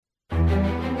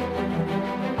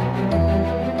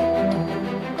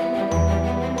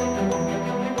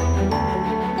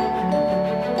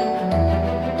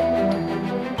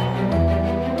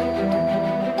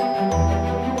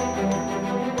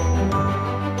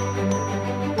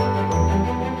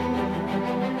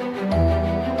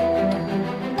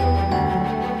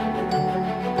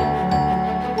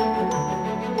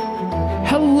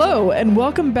and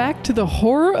welcome back to the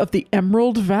horror of the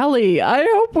Emerald Valley. I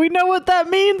hope we know what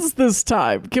that means this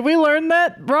time. Can we learn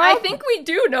that, Rob? I think we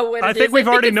do know what it is. I think we've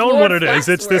already known what it is.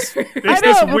 It's this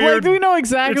weird. We know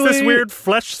exactly. It's this weird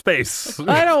flesh space.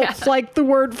 I don't like the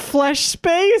word flesh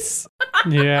space.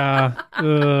 Yeah.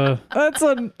 I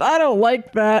don't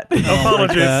like that.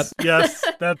 Apologies. Yes,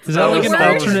 is that like an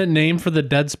alternate name for the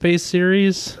Dead Space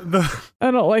series? I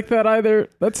don't like that either.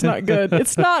 That's not good.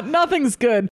 It's not. Nothing's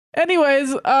good.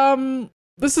 Anyways,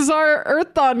 this is our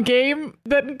Earthdawn game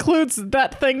that includes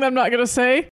that thing that I'm not gonna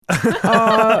say,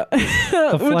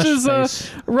 which is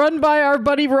run by our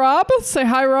buddy Rob. Say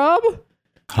hi, Rob.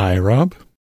 Hi, Rob.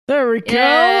 There we go.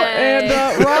 Yay.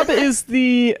 And Rob is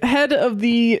the head of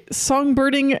the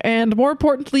Songbirding and, more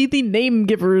importantly, the Name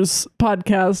Givers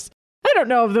podcast. I don't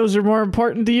know if those are more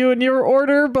important to you in your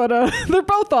order, but they're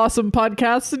both awesome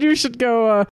podcasts, and you should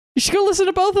go listen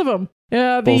to both of them.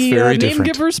 Yeah, the Name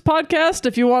Givers podcast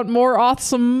if you want more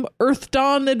awesome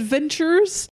Earthdawn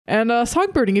adventures, and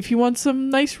Songbirding if you want some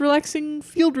nice, relaxing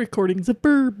field recordings of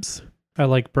burbs. I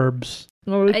like burbs.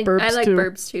 I like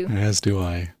burbs too. As do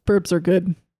I. Burbs are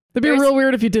good. It'd be real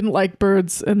weird if you didn't like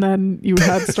birds and then you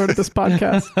had started this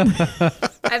podcast.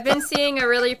 I've been seeing a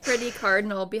really pretty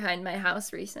cardinal behind my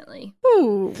house recently.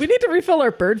 Ooh, we need to refill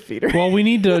our bird feeder. Well, we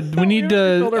need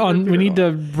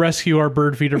to rescue our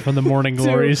bird feeder from the morning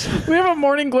glories. We have a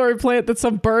morning glory plant that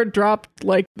some bird dropped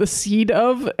like the seed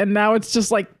of, and now it's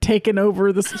just like taken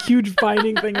over. This huge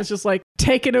binding thing is just like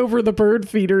taken over the bird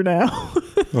feeder now.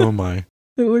 Oh my.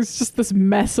 It was just this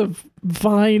mess of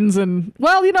vines and,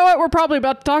 well, you know what? We're probably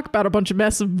about to talk about a bunch of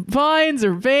mess of vines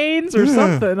or veins or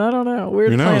something. I don't know.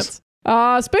 Weird plants.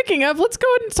 Speaking of, let's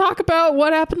go ahead and talk about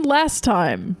what happened last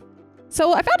time.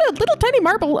 So I found a little tiny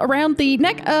marble around the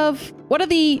neck of one of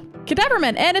the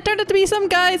cadavermen, and it turned out to be some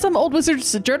old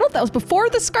wizard's journal that was before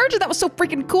the Scourge. That was so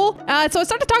freaking cool. So I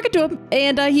started talking to him,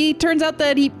 and he turns out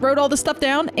that he wrote all this stuff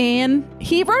down, and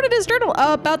he wrote in his journal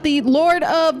about the Lord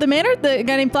of the Manor, the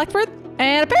guy named Blackford.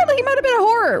 And apparently he might have been a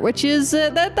horror, which is,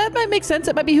 that might make sense.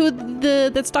 It might be who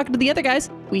that's talking to the other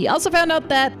guys. We also found out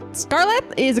that Scarlet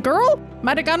is a girl.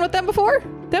 Might have gone with them before.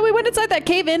 Then we went inside that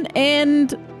cave-in,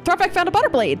 and Thorpak found a butter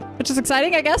blade, which is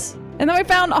exciting, I guess. And then we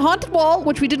found a haunted wall,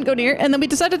 which we didn't go near. And then we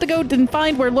decided to go and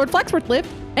find where Lord Flaxworth lived.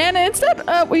 And instead,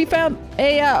 we found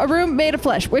a room made of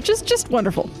flesh, which is just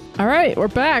wonderful. All right, we're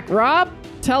back. Rob,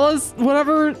 tell us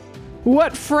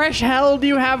what fresh hell do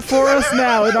you have for us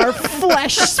now in our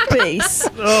flesh space?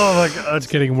 Oh my god. It's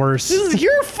getting worse. This is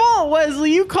your fault,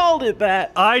 Wesley. You called it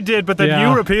that. I did, but then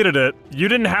you repeated it. You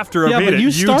didn't have to repeat it. Yeah, but you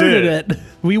started did. it.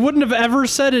 We wouldn't have ever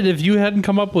said it if you hadn't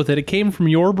come up with it. It came from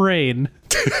your brain.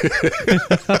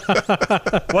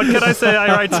 What can I say?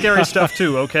 I write scary stuff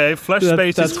too, okay? Flesh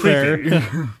space is creepy.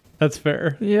 Fair. That's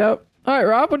fair. Yep. All right,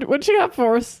 Rob, what you got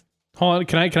for us? Hold on,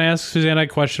 can I ask Susanna a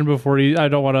question before I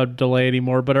don't want to delay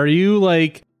anymore, but are you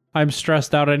like, I'm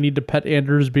stressed out, I need to pet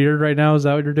Andrew's beard right now? Is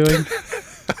that what you're doing?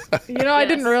 Yes. I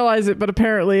didn't realize it, but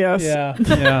apparently yes.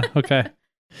 Yeah, okay.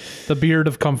 The beard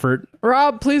of comfort.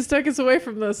 Rob, please take us away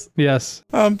from this. Yes.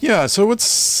 So what's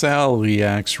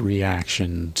Saliak's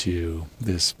reaction to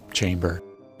this chamber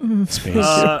space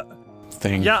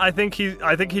thing? Yeah, I think he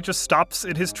just stops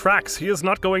in his tracks. He is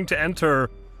not going to enter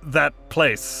that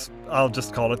place. I'll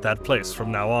just call it that place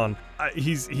from now on.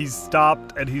 He's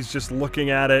stopped and he's just looking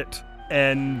at it,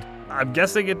 and I'm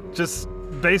guessing it just,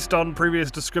 based on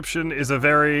previous description, is a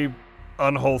very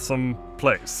unwholesome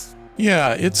place.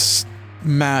 Yeah, it's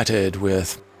matted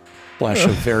with flesh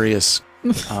of various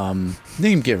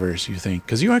name givers, you think,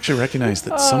 because you actually recognize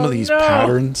that some of these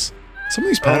patterns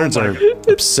are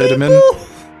obsidian,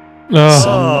 some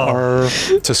are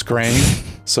Tuscarane,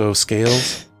 so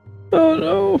scales. Oh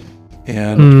no.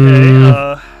 And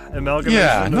amalgamation.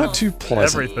 Yeah, not too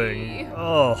pleasant. Everything.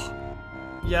 Oh.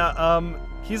 Yeah,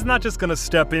 he's not just gonna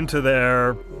step into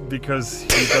there because he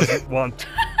doesn't want.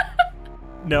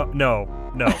 No.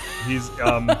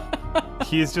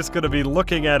 He's just gonna be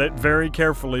looking at it very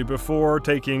carefully before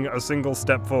taking a single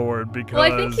step forward because.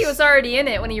 Well, I think he was already in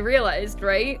it when he realized,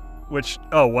 right? Was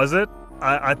it?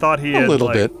 I thought he had a little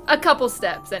bit. A couple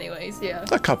steps, anyways. Yeah.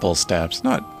 A couple steps,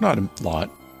 not a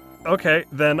lot. Okay,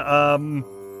 then,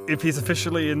 if he's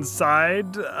officially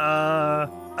inside,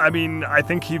 I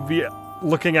think he'd be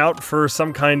looking out for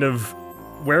some kind of,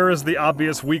 where is the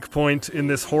obvious weak point in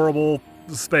this horrible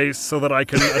space so that I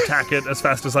can attack it as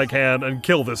fast as I can and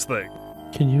kill this thing.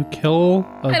 Can you kill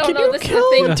I don't know, this is the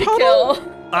thing to kill.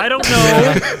 I don't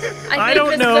know. I think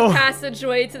this is the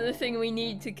passageway to the thing we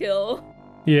need to kill.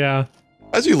 Yeah.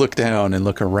 As you look down and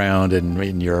look around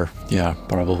in your,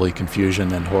 probably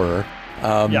confusion and horror,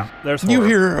 there's horror. You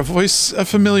hear a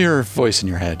familiar voice in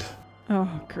your head.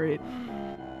 Oh, great.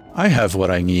 I have what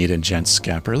I need in Gent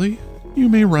Scapperly. You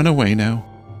may run away now.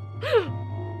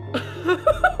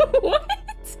 What?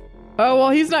 Oh, well,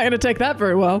 he's not going to take that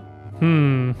very well.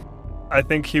 I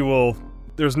think he will.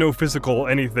 There's no physical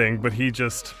anything, but he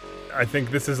just. I think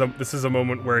this is a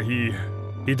moment where he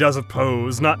does a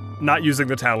pose, not using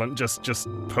the talent, just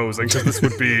posing, because this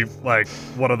would be like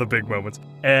one of the big moments.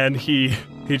 And he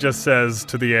just says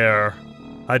to the air,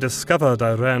 "I discovered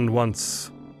I ran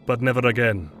once, but never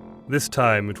again. This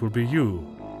time it will be you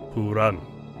who run."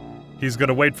 He's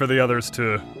gonna wait for the others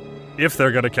to, if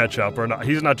they're gonna catch up or not.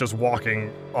 He's not just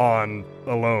walking on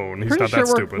alone. He's Pretty not sure that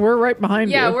stupid. we're right behind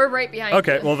you. Yeah, we're right behind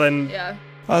Okay, you. well then. Yeah.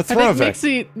 I think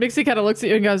Thravik. Mixie kind of looks at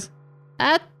you and goes, who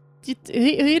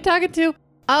are you talking to?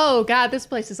 Oh, God, this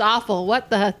place is awful. What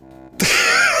the?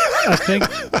 I think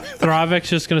Thravik's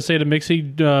just going to say to Mixie,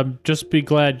 just be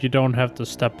glad you don't have to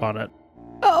step on it.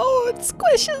 Oh, it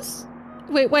squishes.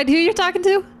 Wait, who are you talking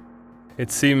to?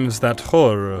 It seems that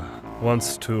Hor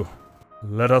wants to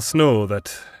let us know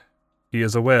that he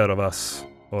is aware of us.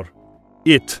 Or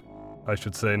it, I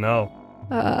should say now.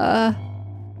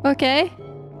 Okay.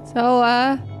 So,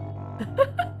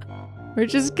 we're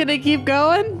just gonna keep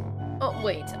going? Oh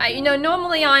wait,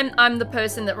 normally I'm the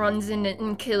person that runs in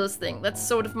and kills things. That's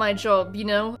sort of my job,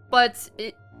 But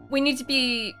we need to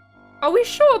be. Are we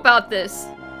sure about this?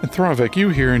 And Thravik, you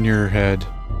hear in your head,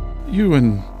 you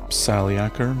and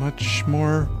Saliak are much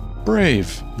more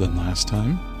brave than last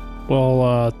time.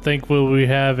 Well, thankfully we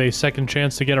have a second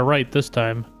chance to get it right this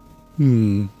time.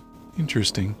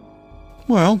 Interesting.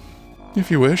 Well,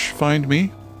 if you wish, find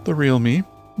me, the real me.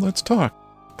 Let's talk.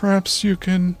 Perhaps you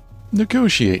can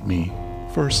negotiate me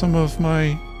for some of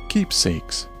my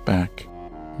keepsakes back.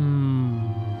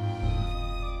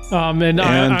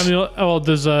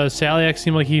 Does Saliak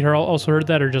seem like he also heard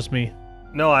that, or just me?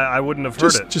 No, I wouldn't have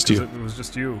heard it. Just you. It was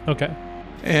just you. Okay.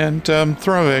 And,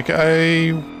 Thravik,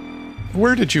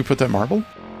 where did you put that marble?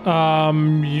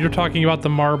 You're talking about the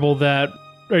marble that...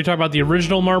 Are you talking about the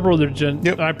original marble? Or the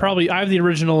Yep. I have the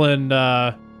original, and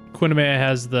Quinamea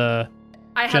has the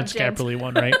Gent Scapperly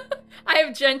one, right? I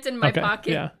have Gent in my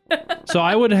pocket. Yeah. So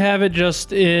I would have it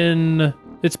just in...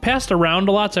 It's passed around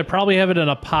a lot, so I probably have it in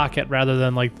a pocket rather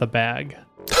than, like, the bag.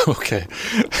 Okay.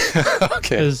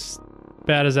 Okay. As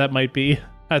bad as that might be.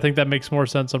 I think that makes more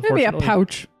sense, Maybe unfortunately. a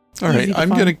pouch. All right, Easy to I'm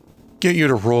find. going to get you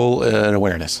to roll an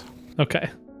awareness. Okay.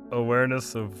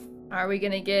 Awareness of. Are we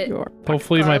gonna get?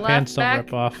 Hopefully my Carla pants don't back?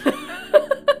 rip off.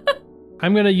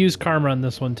 I'm going to use karma on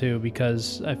this one, too,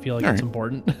 because I feel like All it's right.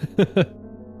 important.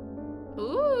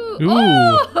 Ooh. Ooh.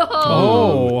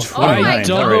 Oh. Oh, 29. my I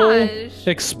double gosh.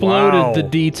 exploded Wow. the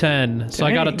D10, so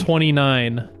I got a Dang.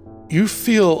 29. You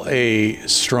feel a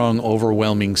strong,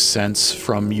 overwhelming sense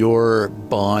from your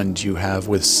bond you have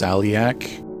with Saliak,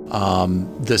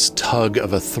 this tug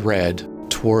of a thread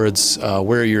towards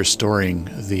where you're storing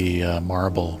the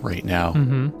marble right now,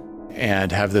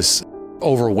 and have this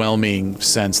overwhelming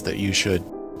sense that you should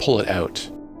pull it out,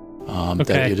 that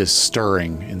Okay. it is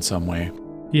stirring in some way.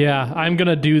 Yeah, I'm going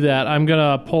to do that. I'm going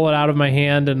to pull it out of my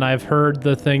hand, and I've heard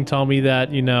the thing tell me that,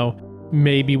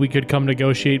 maybe we could come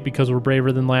negotiate because we're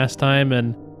braver than last time.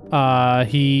 And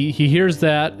he hears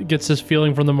that, gets this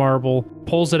feeling from the marble,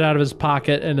 pulls it out of his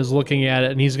pocket, and is looking at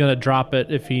it, and he's going to drop it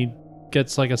if he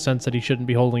gets like a sense that he shouldn't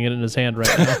be holding it in his hand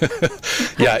right now.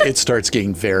 Yeah, it starts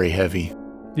getting very heavy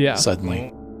Yeah.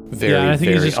 suddenly. Yeah, Very, I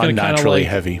think he's very just gonna kinda, unnaturally like-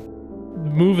 heavy.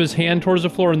 Move his hand towards the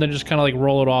floor and then just kind of like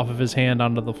roll it off of his hand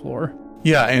onto the floor.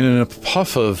 Yeah, and in a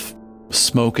puff of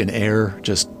smoke and air,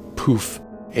 just poof,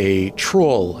 a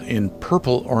troll in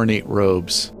purple ornate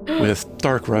robes with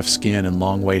dark rough skin and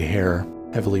long white hair,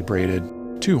 heavily braided,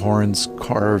 2 horns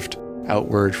carved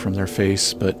outward from their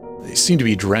face, but they seem to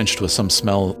be drenched with some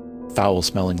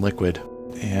foul-smelling liquid.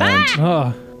 And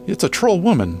Oh, it's a troll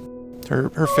woman.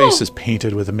 Her face is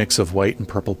painted with a mix of white and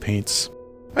purple paints.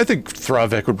 I think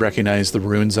Thravik would recognize the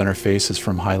runes on her face as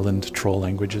from Highland troll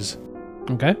languages.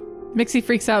 okay. Mixie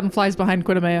freaks out and flies behind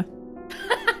Quinamea.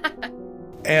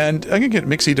 And I can get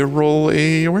Mixie to roll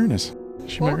a awareness.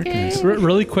 She might Okay. recognize.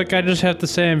 Really quick, I just have to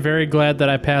say I'm very glad that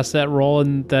I passed that roll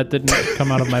and that didn't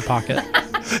come out of my pocket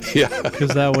Yeah,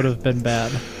 because that would have been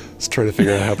bad. let's try to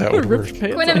figure out how that would work. Ripped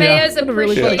pants off. Quinamea's What a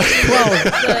really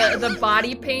appreciating the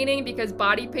body painting because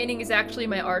body painting is actually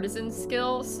my artisan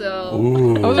skill. So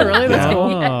Ooh. Oh, is it really? That's yeah. cool.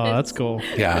 Oh, that's cool.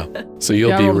 Yeah. So you'll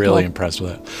Yeah, be roll a really 12. impressed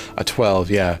with that. A 12,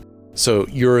 yeah. So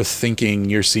you're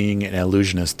seeing an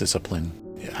illusionist discipline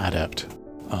adept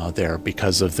there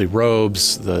because of the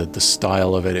robes, the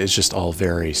style of it is just all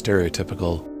very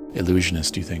stereotypical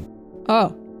illusionist, you think.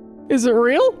 Oh. Is it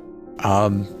real?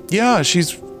 Yeah,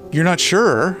 she's You're not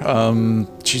sure.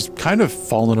 She's kind of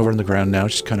fallen over on the ground now.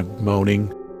 She's kind of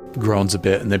moaning, groans a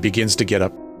bit, and then begins to get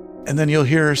up. And then you'll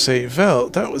hear her say, "Vel,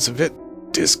 that was a bit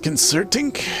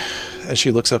disconcerting," as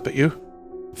she looks up at you.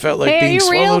 "Felt like being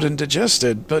swallowed and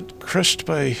digested, but crushed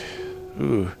by...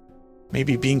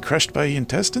 maybe being crushed by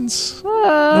intestines?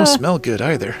 No smell good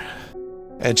either."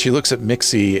 And she looks at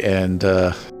Mixie and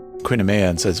Quinamea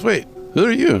and says, "Wait, who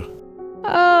are you?"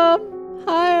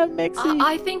 Hi, I'm Mixie.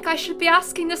 I think I should be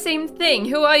asking the same thing.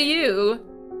 Who are you?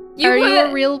 Are you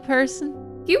a real person?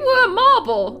 You were a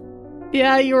marble.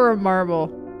 Yeah, you were a marble.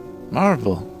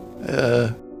 Marble.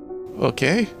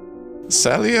 Okay.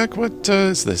 Saliak, what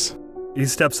is this? He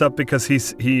steps up because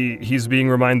he's being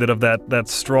reminded of that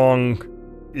strong,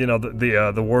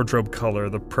 the wardrobe color,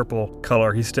 the purple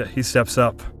color. He steps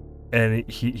up, and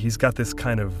he's got this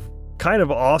kind of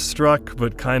awestruck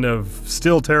but kind of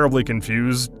still terribly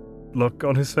confused look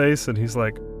on his face, and he's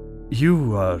like,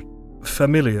 "You are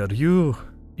familiar. You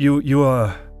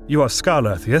are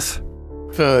Scarlath, yes?"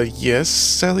 Yes,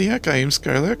 Saliak, I am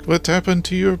Scarlath. What happened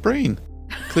to your brain?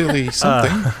 Clearly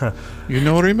something. You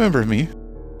don't remember me.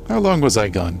 How long was I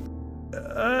gone?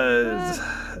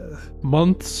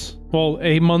 Months. Well,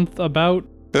 a month about.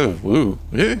 Oh, woo.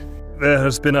 Yeah. There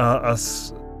has been a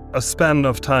span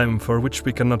of time for which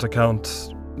we cannot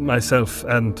account, myself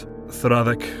and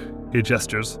Thravik. He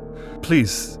gestures.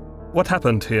 "Please, what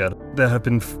happened here? There have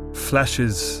been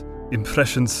flashes,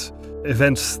 impressions,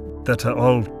 events that are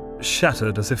all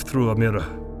shattered as if through a mirror.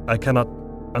 I cannot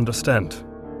understand."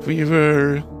 We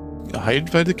were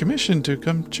hired by the commission to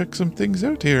come check some things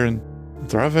out here, and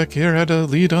Thravik here had a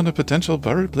lead on a potential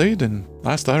borrowed blade, and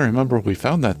last I remember we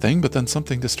found that thing, but then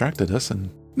something distracted us, and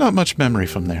not much memory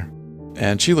from there.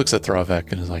 And she looks at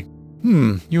Thravik and is like,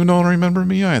 "You don't remember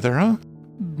me either, huh?"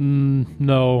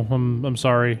 No, I'm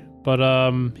sorry. But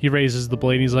he raises the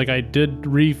blade and he's like, "I did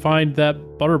re-find that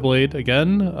butter blade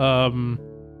again.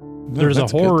 There's a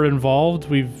horror involved.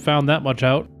 We've found that much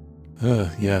out."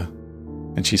 Yeah.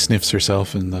 And she sniffs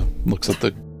herself and looks at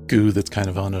the goo that's kind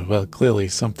of on it. Well, clearly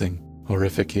something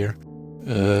horrific here.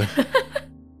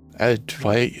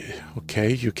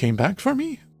 Okay, you came back for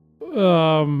me?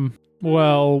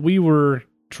 Well, we were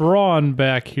drawn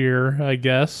back here, I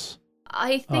guess.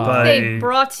 I think they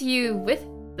brought you with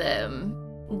them.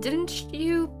 Didn't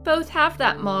you both have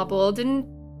that marble?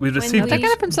 We received I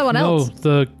got it from someone else. No,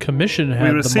 the commission had the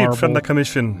marble. We received from the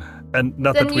commission, and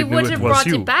not then that we you knew would it have was brought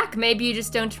you. it back. Maybe you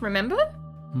just don't remember?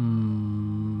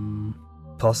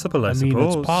 Possible, I mean,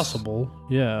 suppose. it's possible,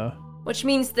 yeah. Which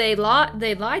means they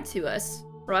lied to us,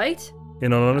 right?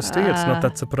 In all honesty, it's not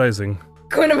that surprising.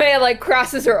 Quinamea,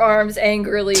 crosses her arms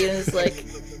angrily and is like,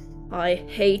 "I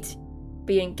hate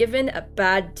being given a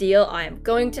bad deal. I am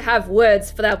going to have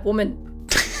words for that woman."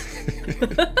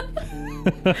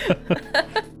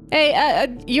 Hey,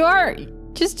 you are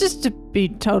just to be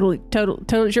totally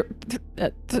sure.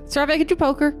 Sarve, could you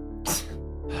poke her?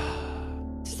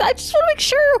 I just want to make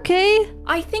sure, okay?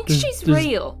 I think she's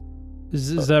real.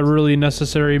 Is that really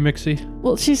necessary, Mixie?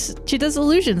 Well, she does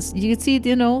illusions. You can see,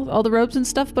 all the robes and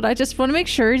stuff, but I just want to make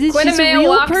sure that she's a Quinamea real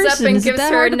walks person. up and Is gives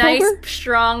that her a hard to poke nice, her?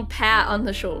 strong pat on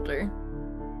the shoulder.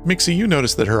 Mixie, you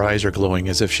notice that her eyes are glowing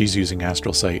as if she's using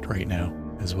astral sight right now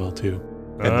as well, too.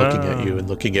 And looking at you and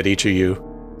looking at each of you.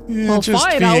 Yeah, Well, just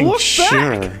fine, being I'll look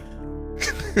sure.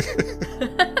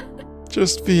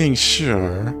 Just being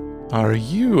sure. Are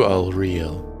you all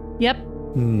real? Yep.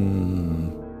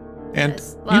 And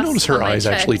Yes, you last notice her time I eyes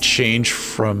actually checked. change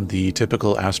from the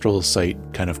typical astral sight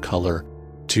kind of color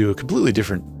to a completely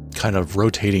different kind of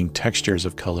rotating textures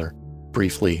of color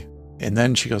briefly. And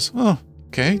then she goes, "Oh,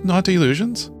 okay, not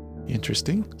illusions.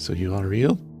 Interesting. So you are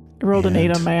real?" I rolled an 8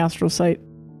 And- on my astral sight.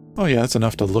 Oh yeah, that's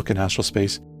enough to look in astral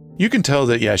space. You can tell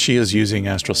that, yeah, she is using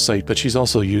astral sight, but she's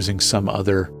also using some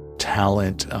other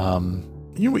talent.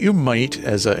 You might,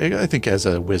 I think as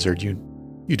a wizard, you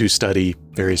do study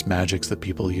various magics that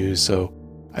people use. So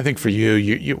I think for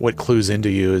you, what clues into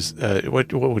you is,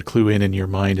 what would clue in your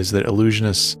mind is that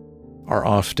illusionists are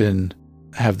often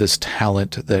have this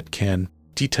talent that can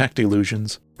detect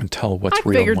illusions and tell what's I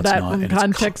real and figured what's that not. from and it's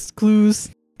context clues.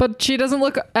 But she doesn't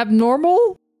look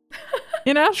abnormal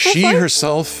in astral She sight?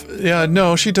 herself,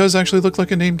 no, she does actually look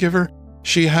like a name giver.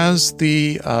 She has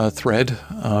the thread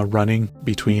running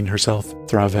between herself,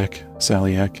 Thravik,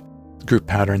 Saliak, group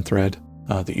pattern thread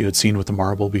that you had seen with the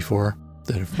marble before,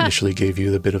 that initially gave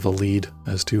you the bit of a lead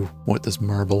as to what this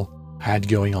marble had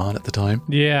going on at the time.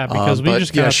 Yeah, because we but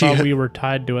just kind of she thought ha- we were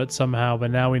tied to it somehow,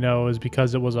 but now we know it was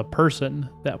because it was a person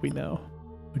that we know,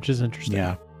 which is interesting.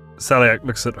 Yeah. Saliak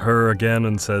looks at her again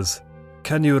and says,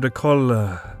 "Can you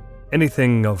recall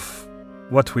anything of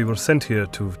what we were sent here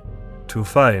to to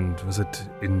find? Was it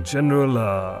in general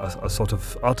a sort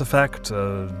of artifact,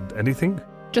 anything?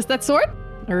 Just that sword?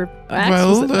 Or axe?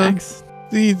 Well, Was it axe?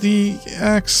 The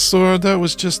axe sword, that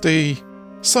was just a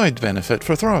side benefit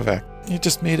for Thravek. It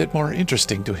just made it more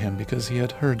interesting to him because he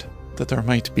had heard that there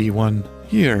might be one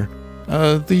here.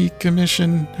 The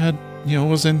commission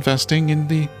was investing in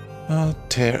the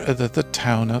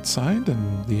town outside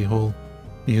and the whole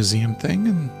museum thing,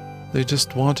 and they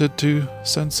just wanted to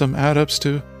send some adepts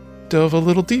to delve a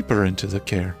little deeper into the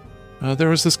care. There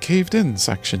was this caved-in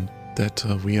section that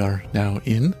we are now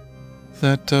in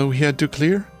that we had to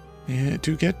clear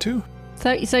to get to.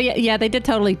 So yeah, they did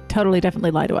totally,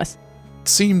 definitely lie to us. It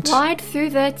seemed Lied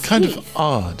through their teeth. kind of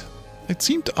odd. It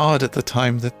seemed odd at the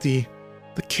time that the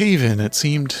cave-in, it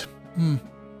seemed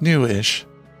newish.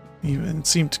 Even it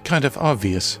seemed kind of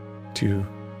obvious to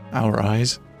our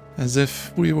eyes, as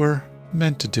if we were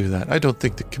meant to do that. I don't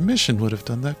think the commission would have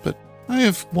done that, but I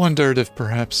have wondered if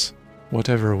perhaps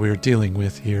whatever we're dealing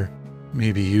with here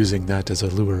may be using that as a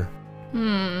lure.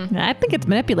 I think it's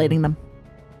manipulating them.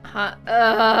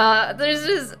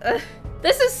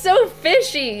 This is so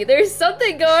fishy. There's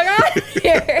something going on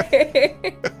here.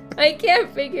 I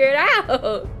can't figure it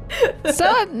out.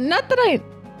 So, not that I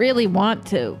really want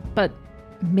to, but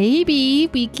maybe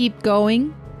we keep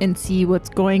going and see what's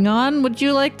going on. Would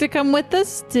you like to come with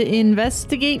us to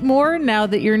investigate more now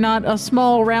that you're not a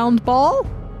small round ball?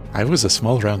 I was a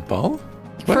small round ball?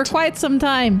 For What? quite some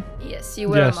time. Yes, you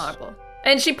were Yes. a marble.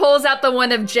 And she pulls out the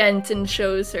one of Gent and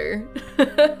shows her.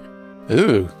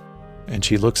 Ooh. And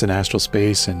she looks in astral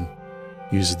space and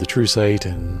uses the true sight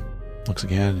and looks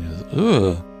again and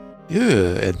goes, ugh,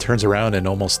 and turns around and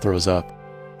almost throws up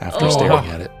after Oh. staring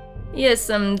at it. Yes,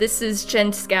 this is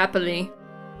Gent Scapoli.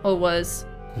 Or was.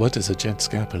 What is a gent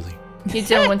scapuli? You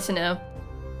don't want to know.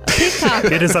 Peacock.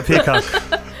 It is a peacock.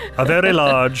 A very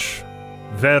large,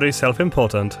 very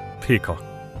self-important peacock.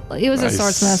 He was a I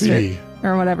swords master see.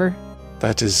 or whatever.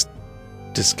 That is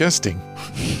disgusting.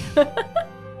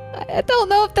 I don't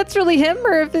know if that's really him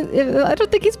or if I don't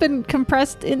think he's been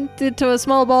compressed into a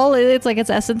small ball. It's like its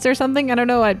essence or something. I don't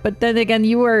know. But then again,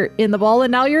 you were in the ball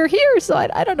and now you're here, so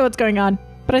I don't know what's going on.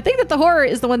 But I think that the horror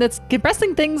is the one that's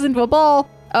compressing things into a ball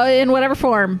in whatever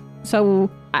form. So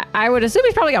I would assume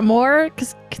he's probably got more,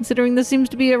 considering this seems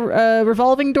to be a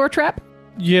revolving door trap.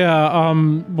 Yeah,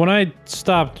 when I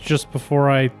stopped just before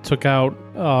I took out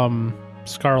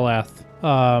Scarlath,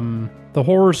 the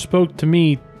horror spoke to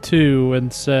me too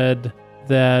and said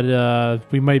that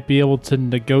we might be able to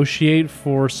negotiate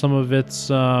for some of its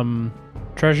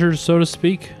treasures, so to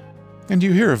speak. And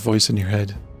you hear a voice in your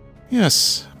head.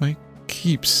 Yes, my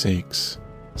keepsakes.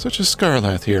 Such as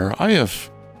Scarlath here. I have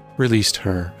released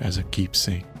her as a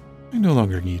keepsake. I no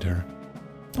longer need her.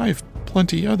 I have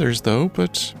plenty others though,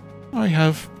 but I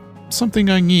have something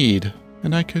I need,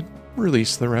 and I could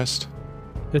release the rest.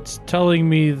 It's telling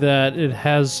me that it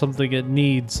has something it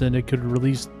needs and it could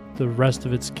release the rest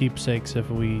of its keepsakes if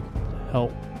we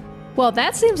help. Well,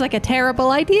 that seems like a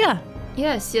terrible idea.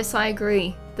 Yes, I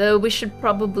agree. Though we should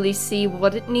probably see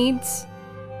what it needs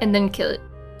and then kill it.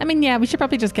 I mean, yeah, we should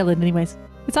probably just kill it anyways.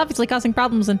 It's obviously causing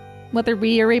problems, and whether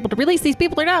we are able to release these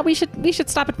people or not, we should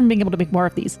stop it from being able to make more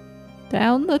of these.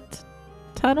 Down the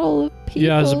tunnel of people.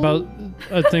 Yeah,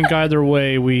 I think either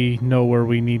way we know where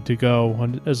we need to go,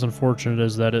 as unfortunate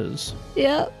as that is.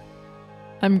 Yeah.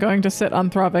 I'm going to sit on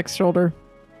Thravek's shoulder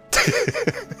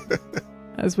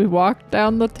as we walk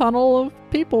down the tunnel of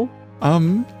people.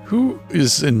 Who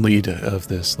is in lead of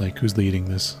this? Like, who's leading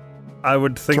this? I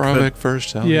would think Thravek that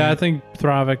first? Yeah, I think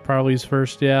Thravek probably is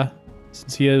first, yeah.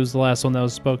 Since he was the last one that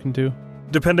was spoken to.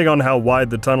 depending on how wide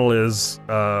the tunnel is,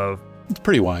 It's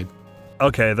pretty wide.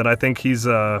 okay, then I think he's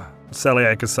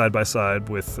Celiac is side by side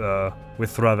with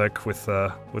Thravek with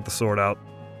the sword out.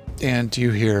 And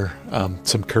you hear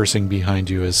some cursing behind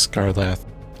you as Scarlath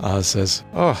says,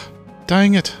 "Oh,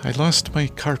 dang it, I lost my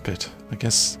carpet. I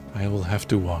guess I will have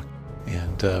to walk."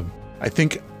 And I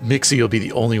think Mixie will be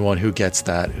the only one who gets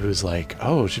that, who's like,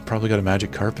 "Oh, she probably got a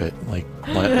magic carpet, like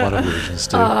a lot of versions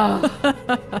do."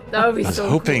 That would be I was so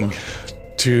hoping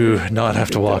to not have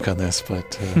to walk on this,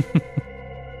 but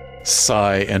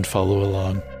sigh and follow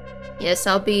along. Yes,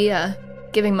 I'll be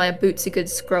giving my boots a good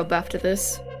scrub after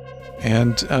this.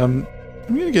 And I'm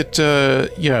gonna get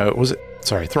Thravek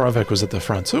was at the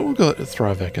front, so we'll go at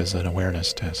Thravek as an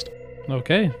awareness test.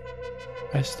 Okay.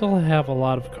 I still have a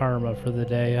lot of karma for the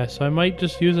day, so I might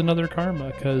just use another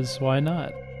karma, because why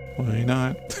not? Why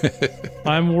not?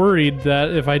 I'm worried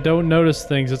that if I don't notice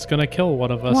things, it's going to kill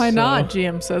one of us. Why so- not?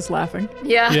 GM says, laughing.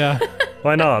 Yeah. Yeah.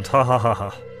 Why not? Ha ha ha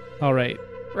ha. All right.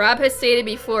 Rob has stated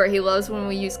before he loves when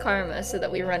we use karma so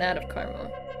that we run out of karma.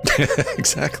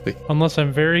 Exactly. Unless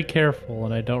I'm very careful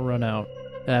and I don't run out.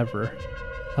 Ever.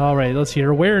 All right, let's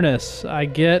hear awareness. I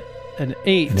get an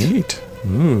 8. An 8.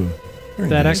 Ooh.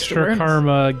 That nice. extra Awareness.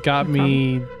 karma got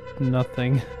me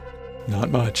nothing.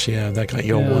 Not much, yeah. That got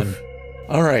you a 1.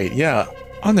 All right, yeah.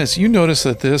 On this, you notice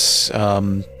that this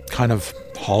kind of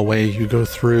hallway you go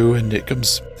through, and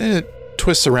it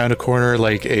twists around a corner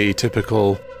like a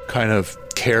typical kind of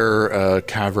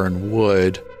cavern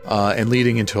would, and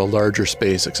leading into a larger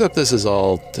space, except this is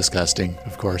all disgusting,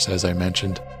 of course, as I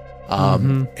mentioned.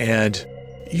 And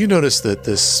you notice that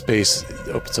this space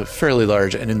opens up fairly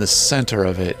large, and in the center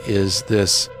of it is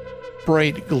this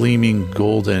bright, gleaming,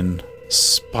 golden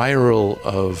spiral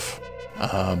of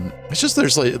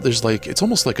it's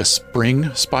almost like a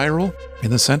spring spiral in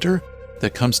the center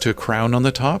that comes to a crown on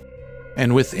the top,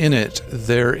 and within it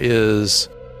there is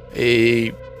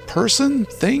a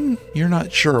thing, you're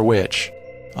not sure which,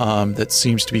 that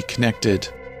seems to be connected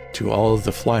to all of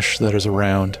the flesh that is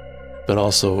around, but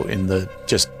also in the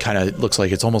just kind of looks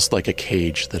like it's almost like a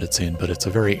cage that it's in, but it's a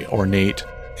very ornate.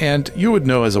 And you would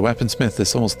know as a weaponsmith,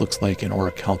 this almost looks like an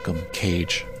orichalcum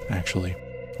cage, actually.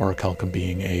 Orichalcum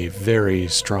being a very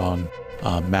strong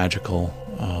magical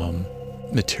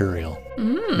material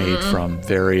made from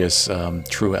various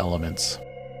true elements.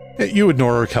 You would know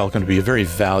orichalcum to be a very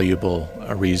valuable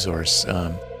resource.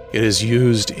 It is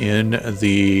used in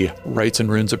the rites and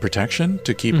runes of protection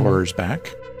to keep horrors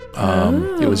back.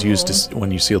 It was used when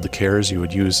you sealed the cares, you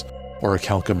would use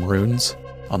orichalcum runes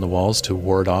on the walls to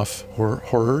ward off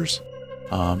horrors.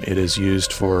 It is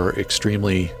used for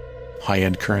extremely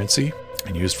high-end currency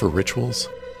and used for rituals,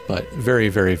 but very,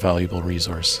 very valuable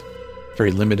resource.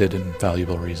 Very limited and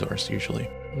valuable resource, usually.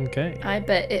 Okay. I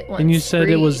bet it wants And you said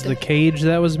freed. it was the cage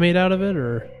that was made out of it,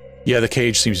 or? Yeah, the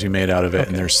cage seems to be made out of it,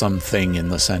 and there's something in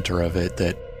the center of it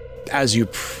that, as you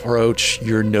approach,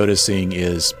 you're noticing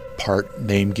is part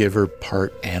name giver,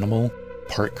 part animal,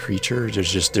 part creature.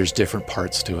 There's different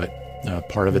parts to it.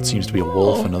 Part of it seems to be a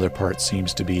wolf, another part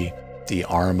seems to be the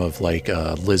arm of like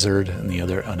a lizard, and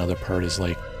another part is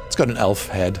like it's got an elf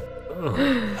head.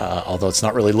 Although it's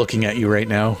not really looking at you right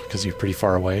now because you're pretty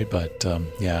far away, but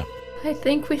yeah. I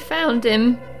think we found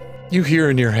him. You hear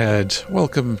in your head,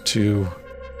 "Welcome to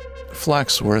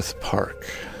Flaxworth Park,"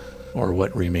 or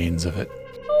what remains of it.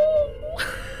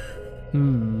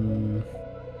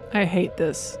 I hate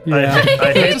this. Yeah.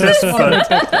 I hate this,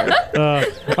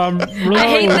 but I'm really I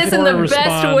hate looking this in forward the to best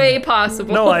respond. way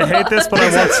possible. no, I hate this, but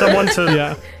I want someone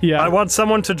to. Yeah. I want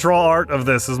someone to draw art of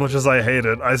this as much as I hate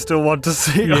it. I still want to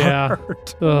see Yeah.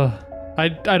 art.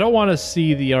 I don't want to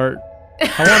see the art. I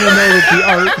want to know that the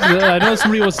art. I know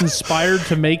somebody was inspired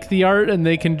to make the art, and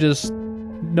they can just,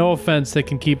 no offense, they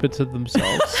can keep it to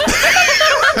themselves.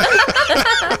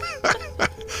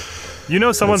 You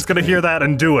know someone's going to hear that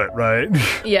and do it, right?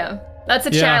 Yeah. That's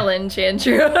a Yeah. challenge,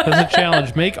 Andrew. That's a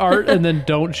challenge. Make art and then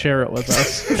don't share it with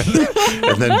us.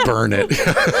 And then burn it.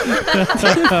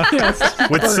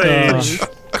 With sage.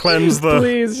 Cleanse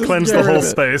Please, just the get rid whole of it.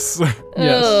 space.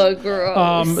 Yes. Oh,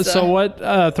 gross. So what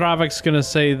Thravic's gonna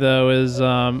say though is,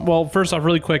 well, first off,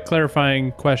 really quick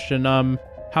clarifying question.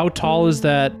 How tall is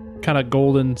that kind of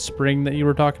golden spring that you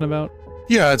were talking about?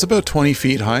 Yeah, it's about 20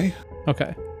 feet high.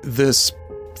 Okay. This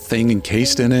thing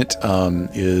encased in it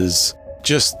is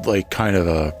just like kind of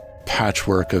a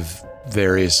patchwork of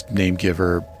various name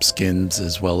giver skins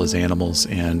as well as animals.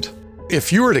 And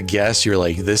if you were to guess, you're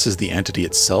like, this is the entity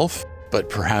itself, but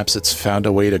perhaps it's found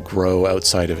a way to grow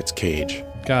outside of its cage.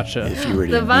 Gotcha. If you were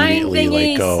to The vine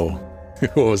immediately thingies. go.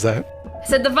 What was that? I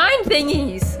said the vine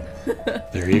thingies.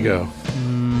 There you go.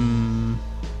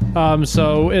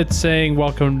 So it's saying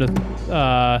welcome to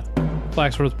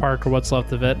Flaxworth Park, or what's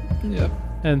left of it. Yep.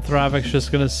 And Thravic's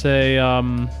just gonna say,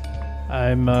 I'm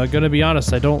gonna be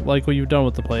honest, I don't like what you've done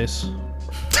with the place.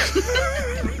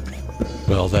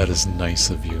 Well, that is nice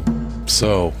of you.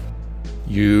 So,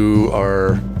 you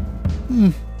are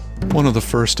one of the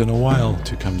first in a while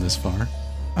to come this far.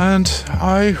 And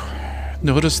I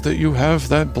noticed that you have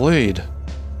that blade.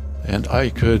 And I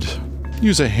could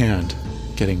use a hand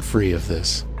getting free of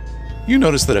this. You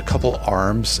notice that a couple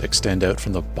arms extend out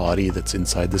from the body that's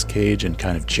inside this cage and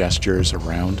kind of gestures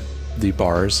around the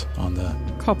bars on the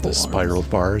spiraled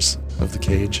bars of the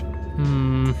cage.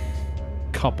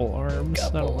 Couple arms.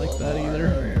 I don't like that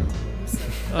either.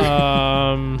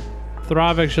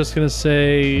 Thravic's just gonna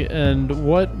say, and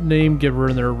what name giver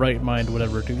in their right mind would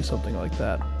ever do something like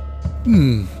that?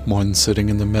 One sitting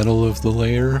in the middle of the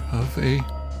layer of a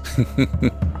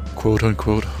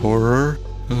quote-unquote horror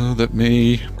that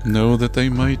may know that they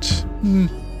might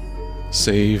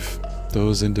save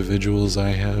those individuals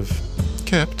I have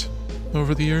kept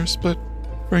over the years, but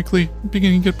frankly, I'm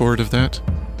beginning to get bored of that.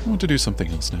 I want to do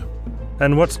something else now.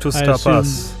 And what's to stop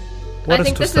us? I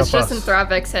think this is just in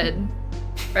Thravek's head,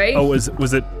 right? Oh, was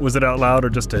it out loud or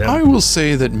just to him? I will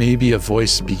say that maybe a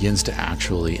voice begins to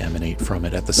actually emanate from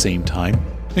it at the same time.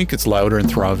 I think it's louder in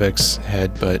Thravek's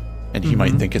head, and he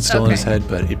might think it's still in his head,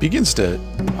 but it begins to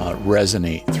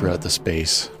resonate throughout the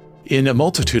space. In a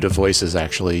multitude of voices,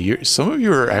 actually. Some of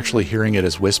you are actually hearing it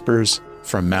as whispers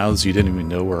from mouths you didn't even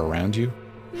know were around you.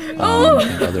 And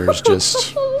others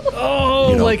just...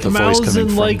 like the voice mouths coming and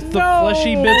from- like the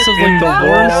fleshy bits of like the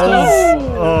warm stuff.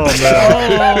 Oh,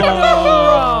 man.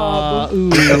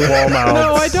 Wall mouths.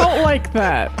 No, I don't like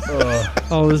that.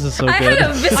 Oh, this is so I good. had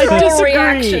a visceral disagree.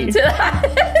 reaction to that.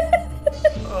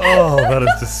 Oh, that is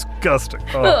disgusting.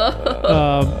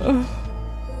 Oh.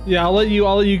 Yeah, I'll let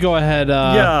you go ahead.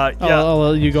 Yeah.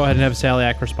 I'll let you go ahead and have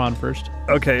Salyak respond first.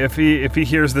 Okay, if he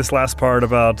hears this last part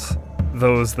about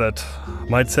those that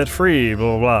might set free,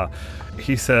 blah, blah, blah,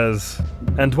 he says,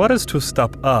 and what is to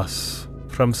stop us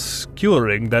from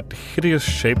skewering that hideous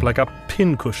shape like a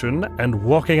pincushion and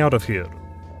walking out of here?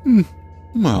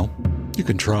 Well, you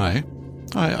can try.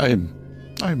 I'm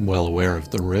well aware of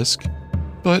the risk.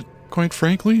 But, quite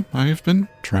frankly, I have been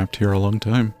trapped here a long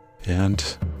time. And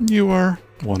you are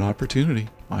one opportunity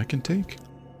I can take.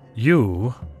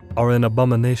 You are an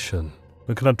abomination.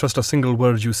 We cannot trust a single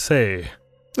word you say.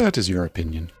 That is your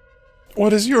opinion.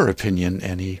 What is your opinion,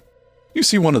 Annie? You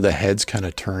see one of the heads kind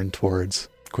of turn towards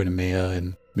Quinamea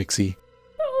and Mixie.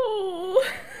 Oh,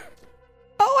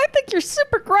 I think you're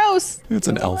super gross. It's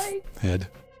an elf head.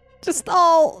 Just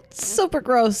all super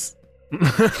gross. I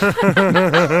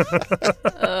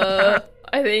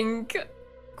think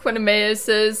Quinamea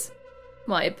says,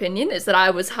 my opinion is that I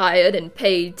was hired and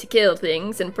paid to kill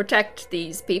things and protect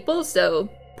these people, so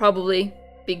probably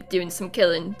be doing some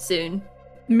killing soon.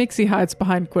 Mixie hides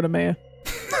behind Quinamea.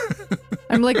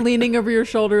 I'm like leaning over your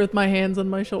shoulder with my hands on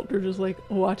my shoulder, just like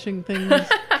watching things.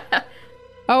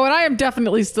 Oh, and I am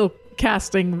definitely still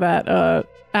casting that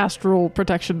astral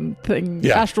protection thing,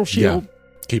 astral shield. Yeah.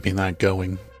 Keeping that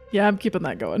going. Yeah, I'm keeping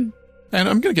that going. And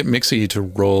I'm going to get Mixie to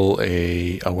roll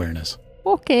a awareness.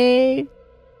 Okay.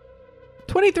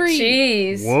 23.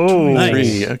 Jeez. Whoa.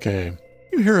 Nice. Okay.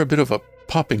 You hear a bit of a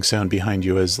popping sound behind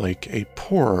you as like a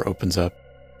pore opens up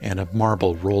and a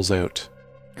marble rolls out.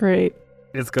 Great.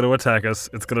 It's going to attack us.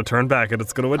 It's going to turn back and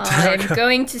it's going to attack. I'm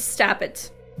going to stab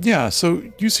it. Yeah, so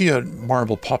you see a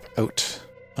marble pop out,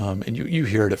 and you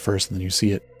hear it at first, and then you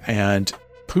see it, and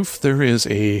poof, there is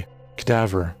a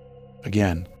cadaver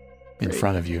again in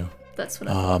front of you. That's what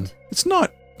I thought. It's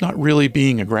not really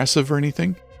being aggressive or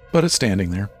anything, but it's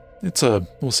standing there. It's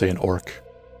we'll say an orc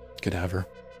cadaver.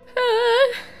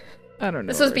 I don't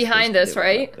know. This was behind us,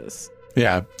 right?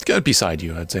 Yeah, it's got beside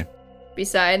you, I'd say.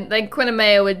 Beside, like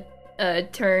Quinamea would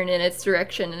turn in its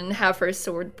direction and have her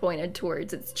sword pointed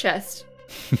towards its chest,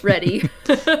 ready.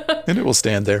 And it will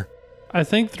stand there. I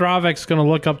think Thravek's going to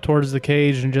look up towards the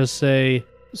cage and just say,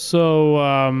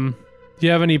 so, do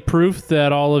you have any proof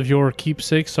that all of your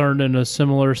keepsakes aren't in a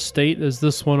similar state as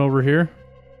this one over here?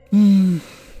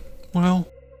 Well,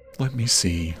 let me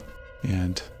see.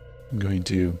 And I'm going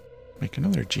to make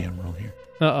another jam roll here.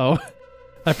 Uh-oh.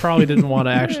 I probably didn't want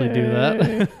to actually do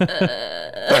that.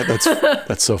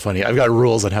 That's so funny. I've got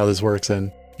rules on how this works,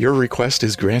 and your request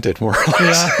is granted, more or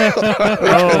less.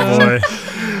 Oh, boy.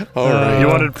 All right. You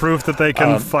wanted proof that they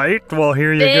can fight? Well,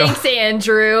 here you go. Thanks,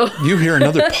 Andrew. You hear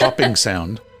another popping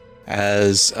sound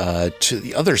as to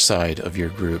the other side of your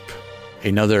group,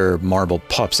 another marble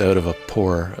pops out of a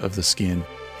pore of the skin,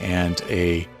 and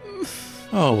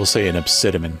we'll say an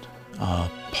obsidian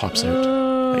pops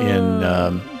out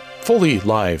in fully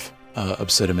live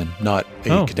obsidian, not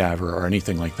a cadaver or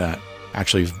anything like that.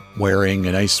 Actually wearing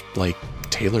a nice, like,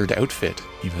 tailored outfit,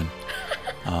 even.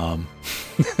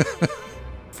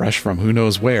 Fresh from who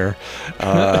knows where.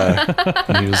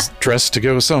 He was dressed to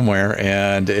go somewhere,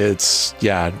 and it's,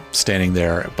 standing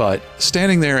there. But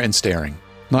standing there and staring.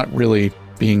 Not really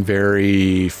being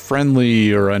very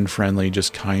friendly or unfriendly,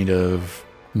 just kind of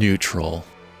neutral.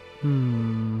 Oh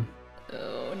no,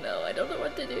 I don't know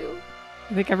what to do.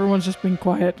 I think everyone's just being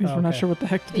quiet because we're not sure what the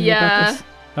heck to do Yeah. about this.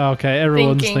 Okay,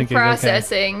 everyone's thinking.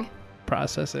 Processing. Okay.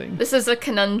 Processing. This is a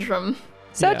conundrum.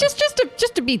 So just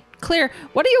to be clear,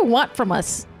 what do you want from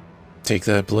us? Take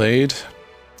that blade,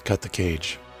 cut the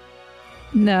cage.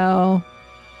 No.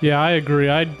 Yeah, I agree.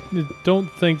 I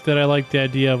don't think that I like the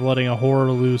idea of letting a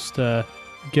horror loose to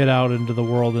get out into the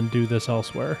world and do this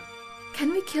elsewhere.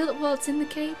 Can we kill it while it's in the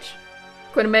cage?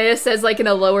 Quinamea says, like, in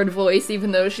a lowered voice,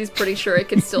 even though she's pretty sure it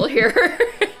can still hear her.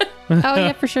 Oh,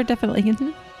 yeah, for sure, definitely.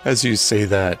 As you say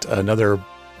that, another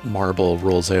marble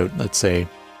rolls out, let's say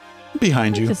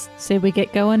Behind you. Just say we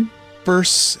get going.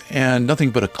 Bursts, and nothing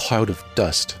but a cloud of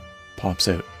dust pops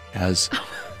out as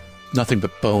nothing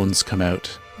but bones come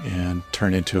out and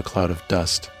turn into a cloud of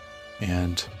dust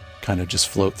and kind of just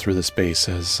float through the space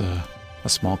as a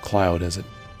small cloud as it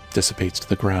dissipates to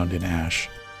the ground in ash.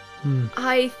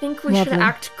 I think we Lovely. should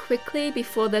act quickly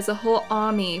before there's a whole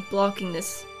army blocking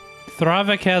this.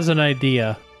 Thravik has an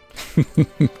idea.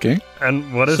 Okay.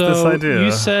 And what is So this idea?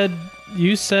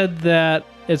 You said that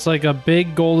it's like a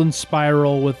big golden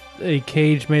spiral with a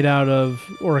cage made out of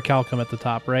orichalcum at the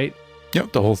top, right?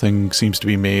 Yep, the whole thing seems to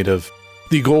be made of...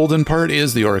 The golden part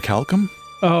is the orichalcum.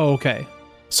 Oh, okay.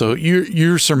 So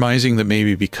you're surmising that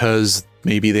maybe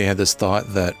they had this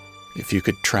thought that if you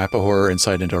could trap a horror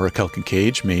inside an orichalcum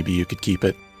cage, maybe you could keep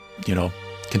it,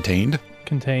 contained.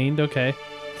 Contained, okay.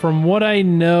 From what I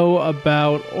know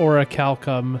about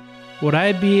orichalcum, would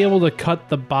I be able to cut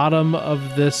the bottom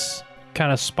of this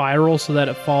kind of spiral so that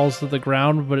it falls to the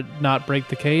ground but not break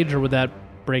the cage, or would that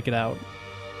break it out?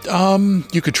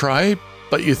 You could try,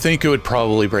 but you think it would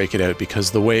probably break it out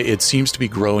because the way it seems to be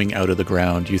growing out of the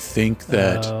ground, you think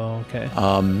that... Oh, okay.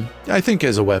 I think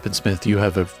as a weaponsmith, you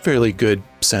have a fairly good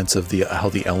sense of how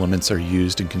the elements are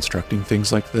used in constructing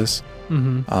things like this.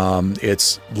 Mm-hmm.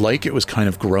 It's like it was kind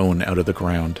of grown out of the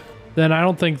ground. Then I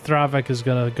don't think Thravik is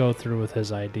going to go through with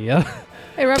his idea.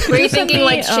 Hey, Rob, Were you thinking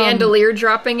like chandelier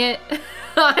dropping it?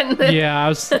 On the... I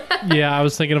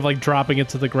was thinking of like dropping it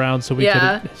to the ground so we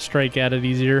could strike at it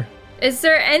easier. Is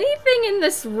there anything in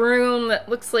this room that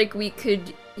looks like we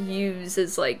could use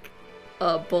as like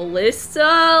a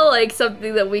ballista? Like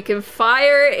something that we can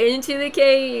fire into the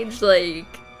cage? Like,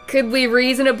 could we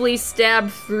reasonably stab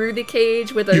through the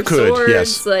cage with our You could, swords?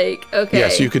 yes. Like, okay.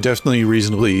 Yes, you could definitely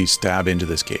reasonably stab into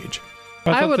this cage.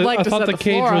 I would like to set the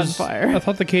floor on was, fire. I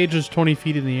thought the cage was 20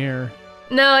 feet in the air.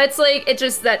 No, it's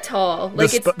just that tall.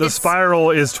 Like the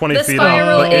spiral is 20 the feet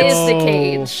spiral up, but is it's, the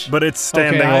cage. but it's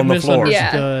standing I on the floor.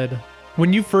 misunderstood.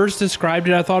 When you first described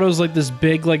it, I thought it was like this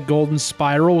big, like golden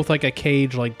spiral with like a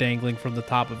cage like dangling from the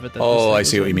top of it. Oh, I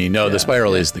see what you mean. No, the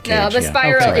spiral is the cage. No, the yeah.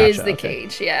 spiral Okay, is gotcha, the okay.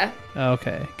 cage. Yeah.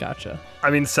 Okay, gotcha.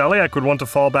 I mean, Celiac would want to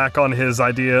fall back on his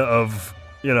idea of,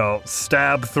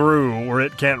 stab through where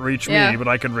it can't reach Yeah. me, but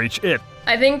I can reach it.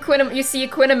 I think you see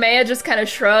Quinamea just kind of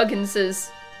shrug and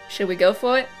says, "Should we go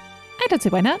for it?" I don't see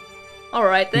why not. All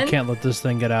right then. You can't let this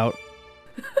thing get out.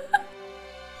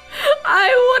 I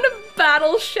want to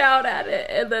battle shout at it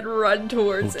and then run Oh,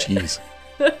 towards it. jeez.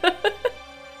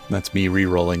 That's me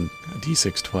re-rolling a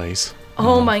d6 twice.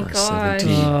 Oh my for a god.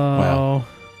 17. Wow.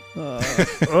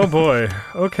 Oh boy.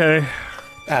 Okay.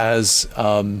 As,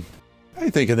 I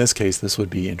think in this case, this would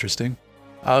be interesting.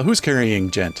 Who's carrying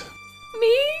Gent?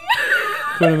 Me?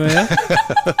 Quinamea?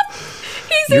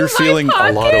 He's in You're my feeling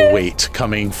a lot pocket. of weight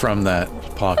coming from that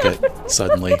pocket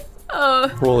suddenly. Oh.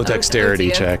 Roll a dexterity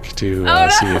dear. check to Oh, no.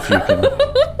 see if you can...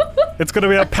 It's going to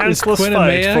be a pantsless fight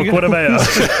Quinamea for gonna-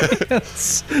 Quinamea.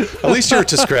 Yes. At least you're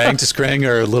Tiskrang. Tiskrang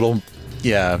are a little,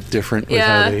 different with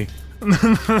how Yeah. they...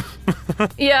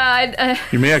 Yeah,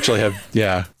 You may actually have,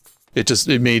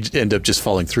 it may end up just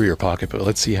falling through your pocket, but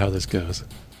let's see how this goes.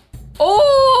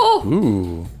 Oh!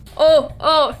 Ooh.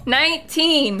 Oh,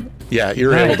 19. Yeah,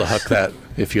 you're able to huck that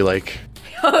if you like.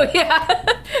 Oh,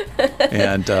 yeah.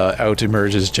 And out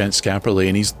emerges Gent Scamperly,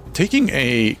 and he's taking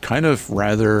a kind of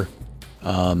rather,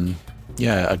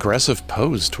 aggressive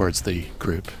pose towards the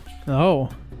group. Oh.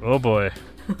 Oh boy.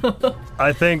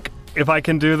 I think if I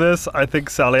can do this, I think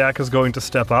Celiac is going to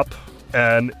step up,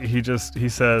 and he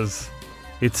says,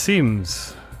 "It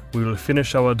seems we will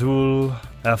finish our duel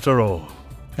after all."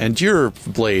 And your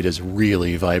blade is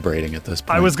really vibrating at this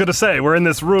point. I was going to say, we're in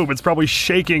this room, it's probably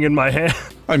shaking in my hand.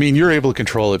 I mean, you're able to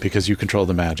control it because you control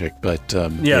the magic, but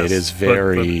Yes, it is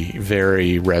very,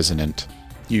 very resonant.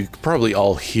 You probably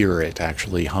all hear it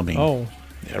actually humming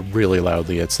really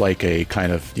loudly. It's like a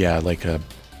kind of, like a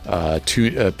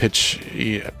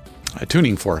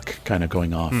tuning fork kind of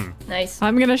going off. Nice.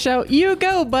 I'm gonna shout, "You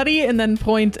go, buddy!" and then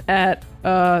point at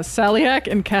Celiac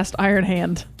and cast Iron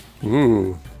Hand,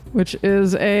 Ooh. which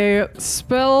is a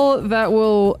spell that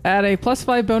will add a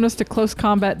 +5 bonus to close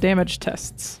combat damage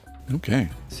tests. Okay.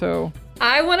 So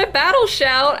I want to battle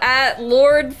shout at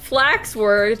Lord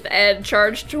Flaxworth and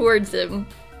charge towards him.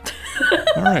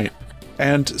 All right.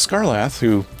 And Scarlath,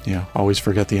 who, always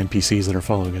forget the NPCs that are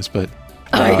following us, but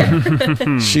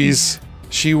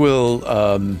she will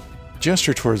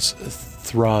gesture towards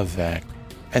Thravik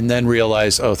and then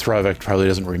realize, Thravik probably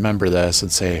doesn't remember this,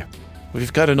 and say,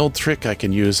 "We've got an old trick I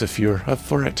can use if you're up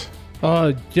for it."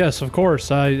 Yes, of course.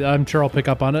 I'm sure I'll pick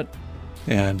up on it.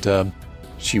 And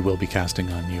she will be casting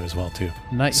on you as well, too.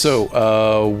 Nice. So,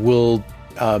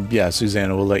 Yeah,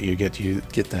 Susanna will let you get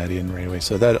that in right away.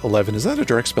 So that 11, is that a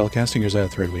direct spell casting or is that a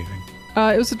thread weaving?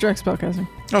 It was a direct spellcasting.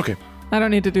 Okay. I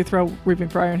don't need to do throw weaving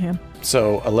for Iron Hand.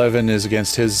 So 11 is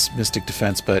against his mystic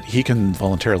defense, but he can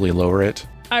voluntarily lower it.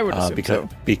 I would assume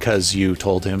because you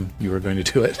told him you were going to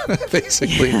do it,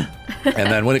 basically. Yeah.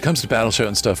 And then when it comes to battle show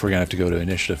and stuff, we're gonna have to go to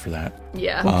initiative for that.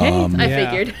 Yeah. Okay.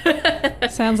 I figured.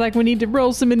 Sounds like we need to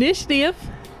roll some initiative.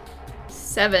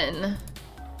 7.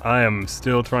 I am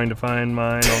still trying to find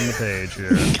mine on the page here.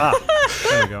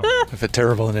 There we go. I have a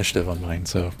terrible initiative on mine,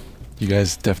 so you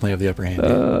guys definitely have the upper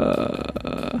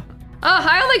hand.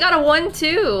 I only got a 1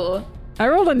 too. I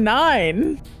rolled a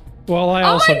 9. Well, I Oh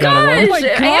also my got a gosh! one. my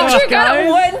Andrew gosh, got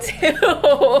a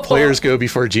 1 too. Players go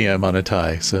before GM on a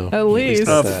tie, so At least.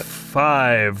 that's that.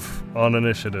 5 on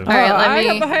initiative. All right, let I me-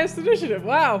 got the highest initiative.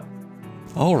 Wow.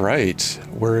 All right,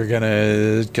 we're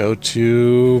gonna go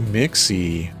to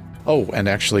Mixie. Oh, and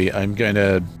actually,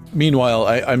 meanwhile,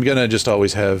 I'm gonna just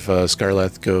always have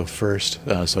Scarleth go first,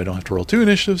 so I don't have to roll 2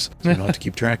 initiatives, so I don't have to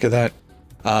keep track of that.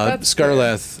 That's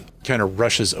Scarleth kind of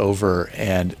rushes over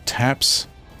and taps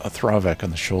a Thravek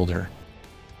on the shoulder.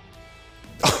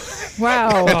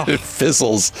 Wow. It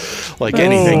fizzles like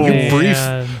anything.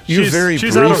 man. You She's very out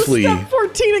of- briefly. Got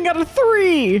 14 and got a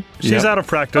 3. She's Yep. out of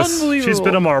practice. She's Unbelievable.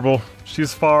 been a marble.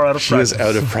 She's far out of She practice. was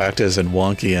out of practice and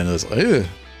wonky and was like, "Ugh,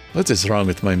 what is wrong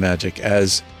with my magic?"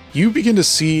 As you begin to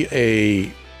see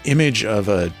a image of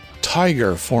a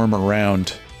tiger form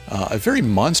around, a very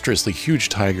monstrously huge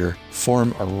tiger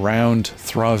form around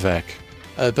Thravek,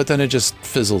 but then it just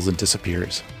fizzles and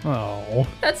disappears. Oh.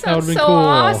 That sounds would've so been cool.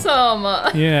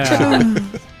 awesome. Yeah.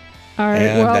 All right.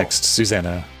 And well, next,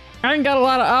 Susanna. I ain't got a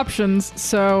lot of options,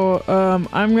 so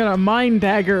I'm gonna mind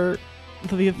dagger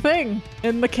the thing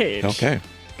in the cage. Okay.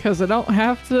 Because I don't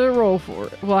have to roll for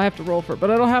it. Well, I have to roll for it,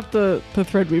 but I don't have to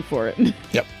thread weave for it.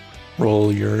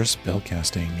 Roll your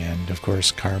spellcasting, and of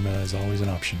course, karma is always an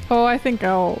option. Oh, I think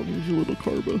I'll use a little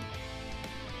karma.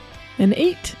 An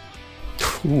 8.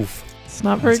 Oof. It's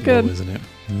not very That's low, good. isn't it?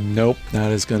 Nope,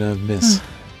 that is gonna miss.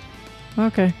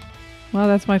 Okay. Well,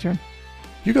 that's my turn.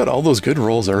 You got all those good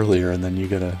rolls earlier, and then you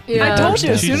gotta. Yeah. I told you,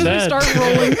 as She soon as we said. start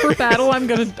rolling for battle, I'm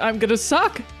gonna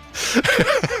suck.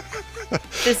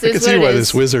 This I can is see what why it this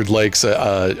is. wizard likes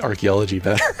archaeology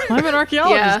better. I'm an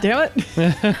archaeologist, Yeah.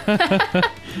 damn it.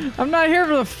 I'm not here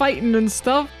for the fighting and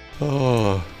stuff.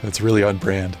 Oh, that's really on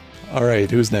brand. All right,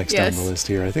 who's next Yes. on the list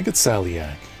here? I think it's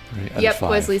Saliak. Right? At Yep, 5.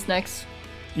 Wesley's next.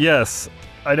 Yes,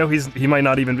 I know he might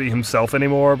not even be himself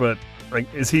anymore, but like,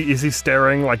 is he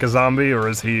staring like a zombie or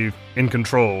is he in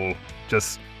control?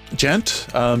 Just Gent,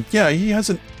 yeah, he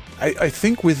hasn't. I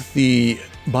think with the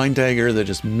mind dagger that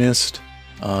just missed,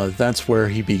 that's where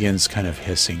he begins kind of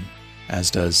hissing, as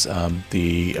does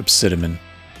the obsidian.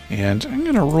 And I'm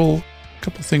gonna roll a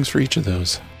couple things for each of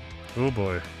those. oh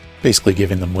boy. Basically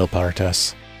giving them willpower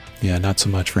tests. Yeah, not so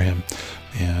much for him.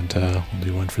 And we'll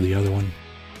do one for the other one.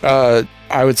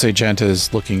 I would say Gent is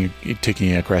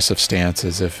taking an aggressive stance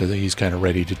as if he's kind of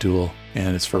ready to duel,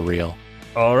 and it's for real.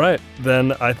 All right,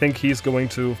 then I think he's going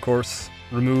to, of course,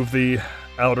 remove the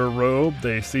outer robe.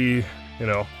 They see,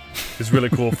 his really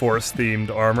cool forest-themed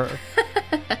armor.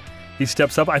 He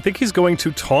steps up. I think he's going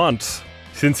to taunt,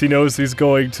 since he knows he's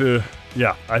going to.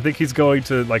 Yeah, I think he's going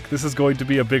to, this is going to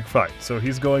be a big fight. So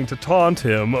he's going to taunt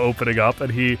him, opening up,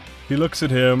 and he looks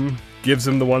at him, gives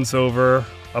him the once-over,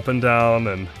 up and down,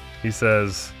 and he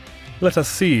says, "Let us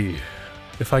see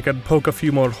if I can poke a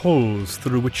few more holes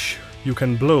through which you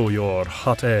can blow your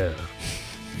hot air."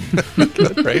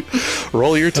 Good, right?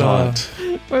 Roll your taunt.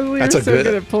 Wesley, That's you're a so good-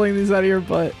 good at pulling these out of your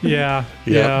butt. Yeah.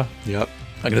 Yep.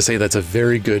 I'm going to say that's a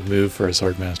very good move for a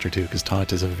swordmaster, too, because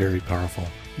taunt is a very powerful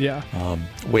Yeah.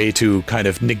 way to kind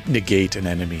of negate an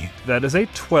enemy. That is a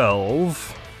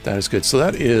 12. That is good. So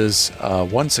that is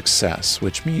 1 success,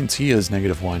 which means he is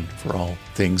 -1 for all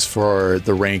things for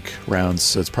the rank rounds.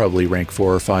 So it's probably rank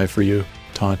 4 or 5 for you,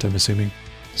 taunt, I'm assuming.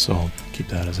 So I'll keep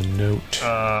that as a note.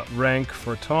 Rank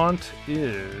for taunt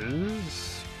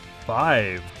is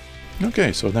 5.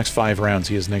 Okay, so the next 5 rounds,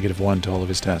 he is -1 to all of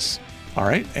his tests. All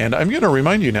right, and I'm going to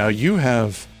remind you now, you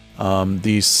have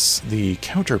the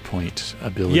counterpoint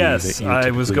ability. Yes, that you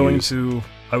I was typically going use. to.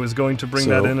 I was going to bring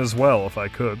that So- in as well if I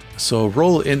could. So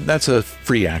roll in, that's a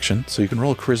free action, so you can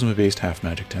roll a charisma-based half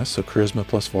magic test, so charisma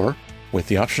 +4, with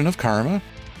the option of karma.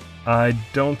 I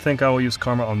don't think I will use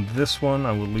karma on this one.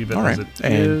 I will leave it All as right, it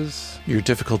and- is. Your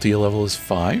difficulty level is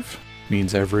 5,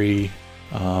 means every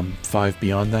 5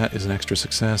 beyond that is an extra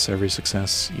success. Every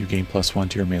success, you gain +1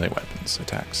 to your melee weapons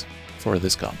attacks for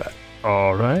this combat.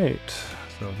 All right.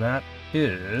 So that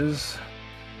is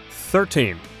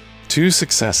 13. 2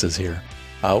 successes here.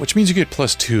 which means you get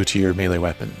 +2 to your melee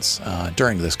weapons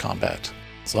during this combat,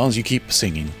 as long as you keep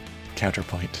singing.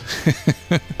 Counterpoint.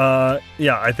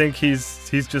 Yeah, I think he's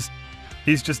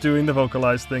just doing the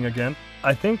vocalized thing again.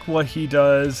 I think what he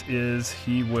does is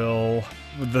he will,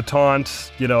 the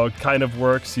taunt, kind of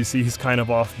works. You see he's kind of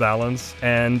off balance,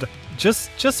 and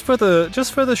just for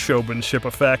the showmanship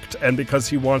effect, and because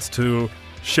he wants to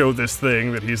show this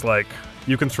thing that he's like,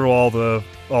 you can throw all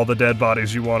the dead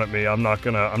bodies you want at me. I'm not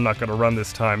gonna run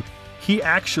this time. He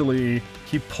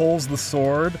pulls the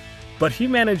sword, but he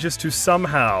manages to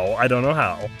somehow, I don't know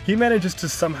how,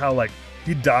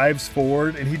 he dives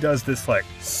forward and he does this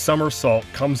somersault,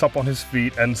 comes up on his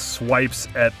feet and swipes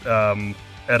at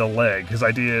a leg. His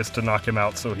idea is to knock him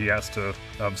out, so he has to,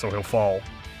 so he'll fall.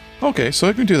 Okay, so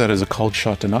I can do that as a called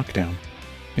shot to knockdown,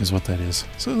 is what that is.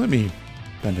 So let me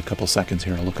spend a couple seconds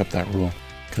here and look up that rule,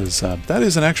 because that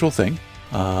is an actual thing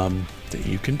that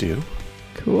you can do.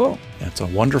 Cool. It's a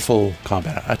wonderful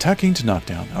combat. Attacking to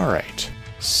knockdown. All right.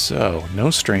 So, no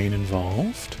strain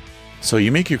involved. So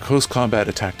you make your close combat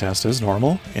attack test as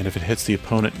normal, and if it hits, the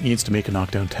opponent needs to make a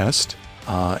knockdown test,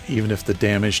 even if the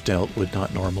damage dealt would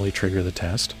not normally trigger the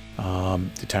test. The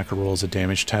attacker rolls a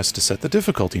damage test to set the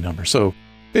difficulty number. So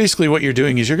basically what you're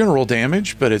doing is you're going to roll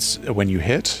damage, but it's when you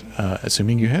hit,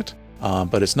 assuming you hit,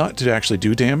 but it's not to actually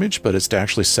do damage, but it's to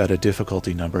actually set a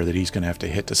difficulty number that he's going to have to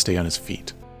hit to stay on his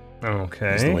feet. Okay.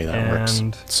 That's the way that works.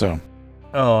 So.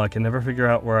 Oh, I can never figure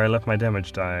out where I left my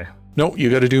damage die. No, you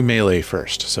got to do melee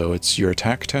first. So it's your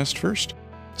attack test first.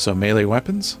 So melee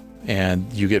weapons,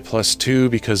 and you get +2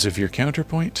 because of your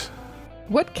counterpoint.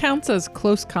 What counts as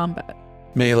close combat?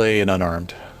 Melee and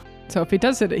unarmed. So if he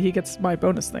does hit it, he gets my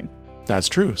bonus thing. That's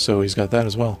true. So he's got that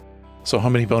as well. So how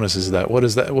many bonuses is that? What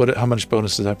is that? How much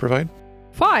bonus does that provide?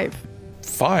 5.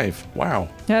 5. Wow.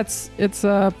 It's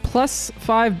a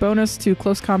 +5 bonus to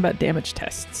close combat damage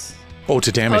tests. Oh,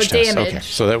 to damage tests. Damage. Okay,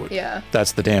 so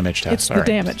that's the damage test. It's the All right.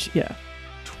 damage, yeah.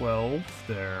 12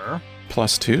 there.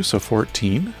 +2, so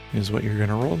 14 is what you're going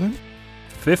to roll then.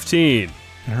 15.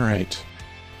 All right.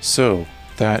 So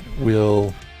that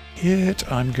will hit.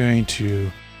 I'm going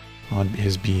to, on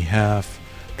his behalf,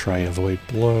 try avoid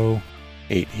blow.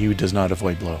 8. He does not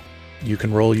avoid blow. You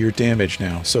can roll your damage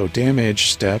now. So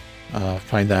damage step,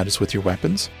 find that is with your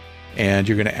weapons. And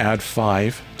you're going to add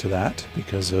 5 to that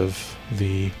because of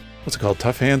the, what's it called?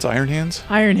 Tough hands? Iron hands?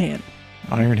 Iron hand.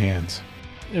 Iron hands.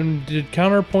 And did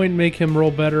counterpoint make him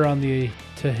roll better on the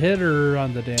to hit or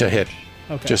on the damage? To hit.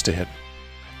 Okay. Just to hit.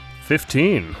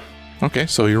 15. Okay,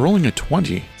 so you're rolling a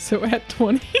 20. So at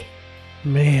 20.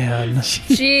 Man.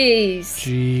 Jeez.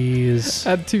 Jeez.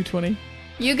 Add 220.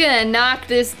 You gonna knock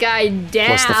this guy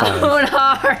down Plus the 5.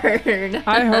 hard.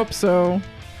 I hope so.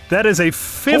 That is a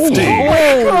 50.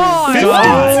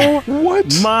 God.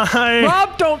 What? My.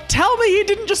 Rob, don't tell me he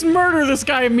didn't just murder this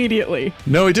guy immediately.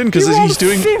 No, he didn't, He because rolled he's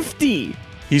 50.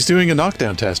 doing a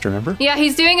knockdown test, remember? Yeah,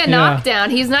 he's doing a knockdown.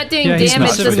 He's not doing He's damage.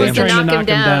 not This doing was to damage. knock him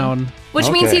down. Which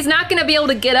means Okay. he's not gonna be able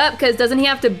to get up, because doesn't he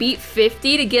have to beat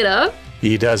 50 to get up?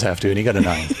 He does have to, and he got a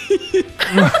 9.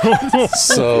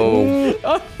 So,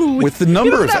 with the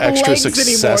number of doesn't have extra legs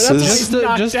anymore. That's successes,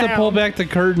 why- Just to down. pull back the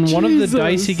curtain, one of the Jesus.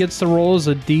 dice he gets to roll is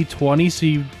a d20, so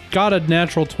you got a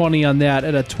natural 20 on that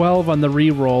and a 12 on the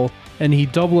reroll, and he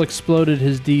double exploded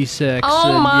his d6.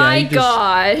 Oh and my he just-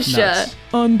 gosh. nuts.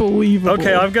 Unbelievable.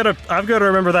 Okay, I've got to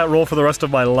remember that roll for the rest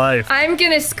of my life. I'm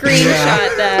gonna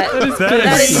screenshot that.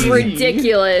 That is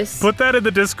ridiculous. Put that in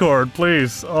the Discord,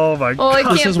 please. Oh my Oh, I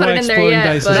god. This can't is put why it in there exploding yet.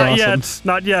 dice is But awesome.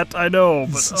 Not yet. I know,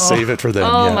 but save it for them.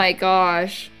 oh yeah. my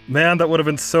gosh. man, that would have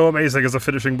been so amazing as a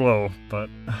finishing blow. But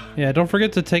Yeah, don't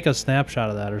forget to take a snapshot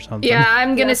of that or something. Yeah,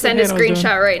 I'm gonna That's send what a Hannah was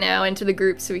doing. screenshot right now into the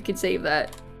group so we could save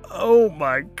that. oh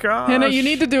my god. Hannah, you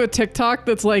need to do a TikTok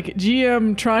that's like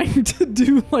GM trying to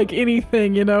do like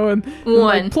anything, and One.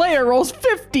 like player rolls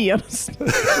 50. Yeah.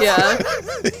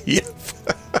 Yep.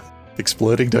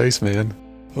 Exploding dice, man.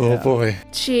 Oh boy.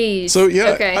 Jeez. So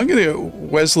yeah, Okay. I'm gonna get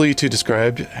Wesley to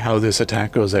describe how this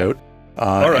attack goes out,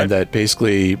 All right. and that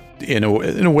basically, in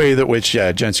a way that which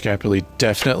Jens Capulet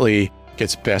definitely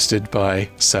gets bested by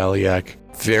Saliak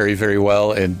very, very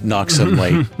well and knocks him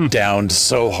like down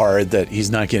so hard that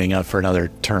he's not getting up for another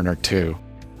turn or two.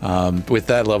 With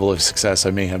that level of success,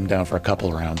 I may have him down for a couple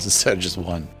of rounds instead of just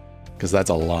one, because that's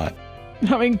a lot.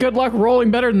 I mean, good luck rolling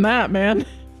better than that, man.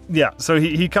 Yeah, so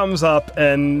he comes up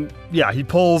and yeah, he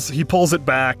pulls it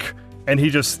back and he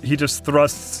just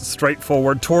thrusts straight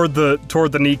forward toward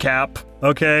the kneecap,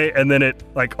 okay? And then it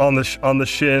like on the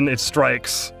shin it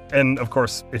strikes. And of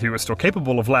course, if he was still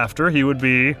capable of laughter, he would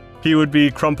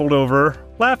be crumpled over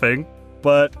laughing,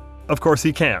 but of course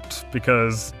he can't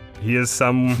because He is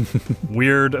some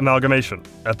weird amalgamation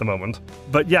at the moment.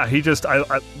 But yeah, he just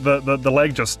the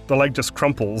leg just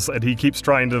crumples, and he keeps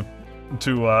trying to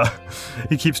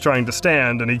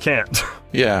stand, and he can't.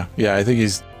 Yeah, I think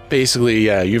he's basically,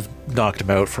 you've knocked him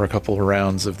out for a couple of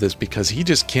rounds of this because he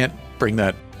just can't bring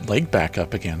that leg back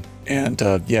up again. And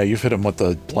you've hit him with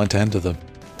the blunt end of the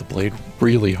blade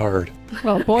really hard.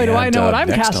 Well, boy, do I know what I'm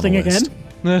casting again.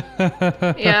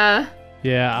 Yeah.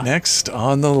 Yeah. Next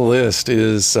on the list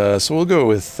is, so we'll go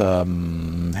with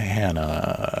Hannah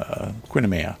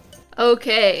Quinamea.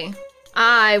 Okay.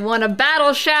 I want to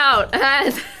battle shout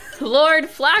at Lord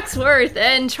Flaxworth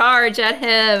and charge at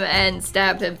him and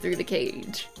stab him through the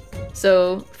cage.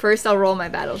 So first I'll roll my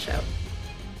battle shout.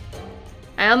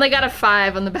 I only got a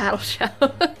 5 on the battle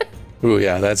shout. Ooh,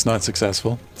 yeah, that's not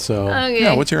successful. So, Okay.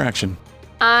 yeah, what's your action?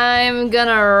 I'm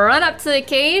gonna run up to the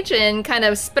cage and kind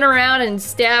of spin around and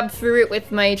stab through it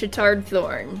with my Chitard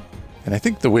Thorn. And I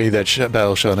think the way that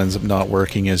battle shot ends up not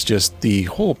working is just the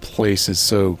whole place is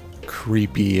so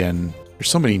creepy and there's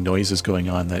so many noises going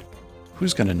on that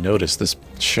who's going to notice this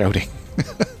shouting?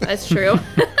 That's true.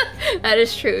 That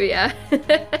is true, yeah.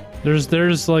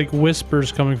 There's like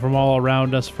whispers coming from all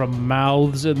around us from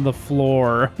mouths in the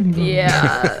floor.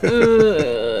 Yeah.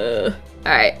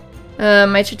 Alright.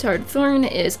 My Chitard Thorn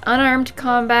is unarmed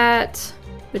combat,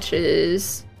 which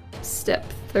is step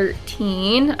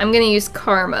 13. I'm gonna use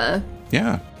Karma,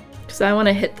 Yeah. because I want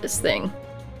to hit this thing.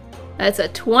 That's a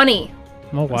 20.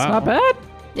 Oh, wow. That's not bad.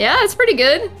 Yeah, it's pretty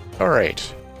good. All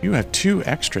right. You have 2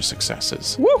 extra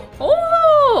successes. Woo!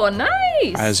 Oh,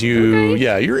 nice! As you,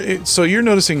 Okay. you're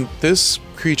noticing this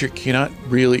creature cannot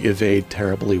really evade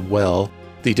terribly well.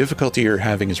 The difficulty you're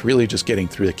having is really just getting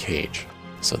through the cage.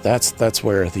 So that's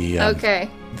where the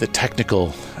the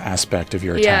technical aspect of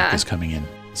your attack is coming in.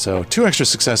 So 2 extra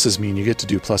successes mean you get to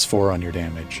do +4 on your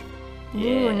damage.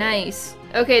 Ooh, nice.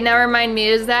 Okay, now remind me,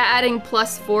 is that adding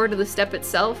 +4 to the step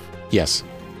itself? Yes.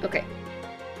 Okay.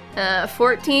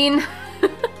 14.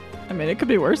 I mean, it could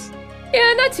be worse.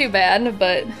 Yeah, not too bad,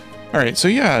 but All right. So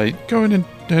yeah, go in and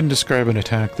ahead and describe an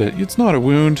attack that it's not a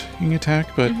wounding attack,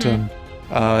 but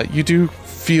you do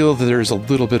feel that there's a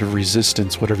little bit of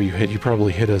resistance. Whatever you hit, you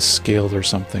probably hit a scale or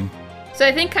something. so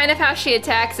I think kind of how she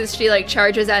attacks is she like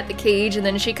charges at the cage and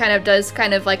then she kind of does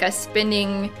kind of like a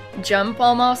spinning jump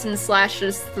almost and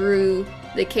slashes through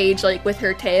the cage like with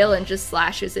her tail and just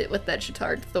slashes it with that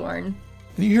Chitard Thorn.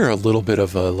 And you hear a little bit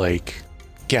of a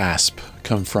gasp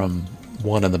come from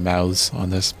one of the mouths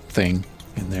on this thing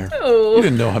in there. Oh. You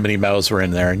didn't know how many mouths were in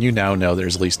there, and you now know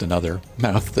there's at least another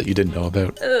mouth that you didn't know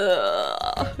about.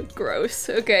 Ugh,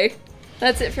 gross. Okay.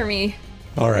 That's it for me.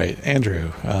 All right,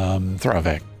 Andrew,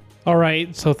 Thravek. All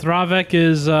right, so Thravek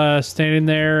is standing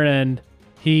there, and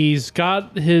he's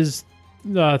got his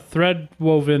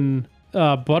thread-woven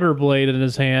butter blade in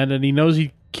his hand, and he knows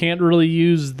he can't really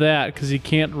use that because he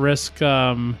can't risk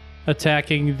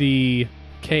attacking the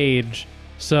cage.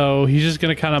 So he's just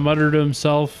going to kind of mutter to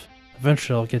himself,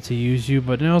 eventually I'll get to use you,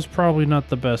 but now's probably not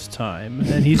the best time.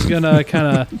 And he's going to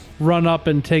kind of run up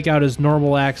and take out his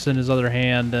normal axe in his other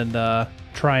hand and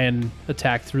try and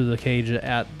attack through the cage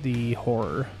at the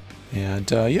horror. And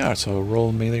so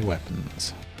roll melee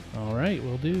weapons. All right,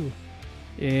 will do.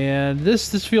 And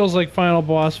this feels like final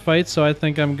boss fight, so I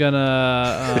think I'm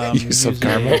gonna Use some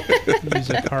karma. use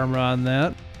a karma on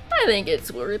that. I think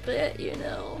it's worth it, you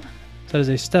know. So that is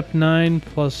a step 9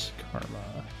 plus karma.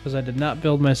 Because I did not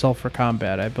build myself for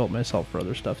combat. I built myself for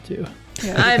other stuff too.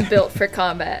 I'm built for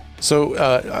combat. So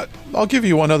I'll give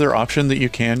you one other option that you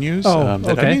can use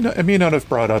that I may not have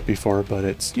brought up before, but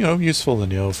it's useful to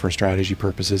know for strategy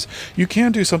purposes. You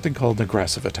can do something called an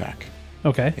aggressive attack.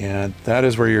 Okay. And that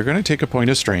is where you're going to take a point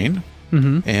of strain,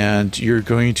 and you're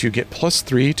going to get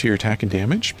 +3 to your attack and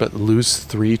damage, but lose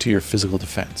 3 to your physical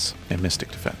defense and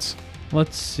mystic defense.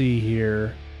 Let's see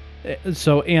here.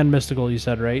 So, and mystical, you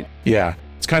said, right? Yeah.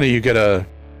 It's kind of, you get a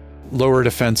lower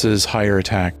defenses, higher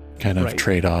attack kind of Right.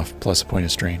 trade-off, plus a point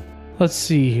of strain. Let's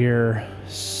see here.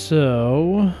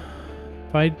 So,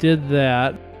 if I did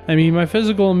that, I mean, my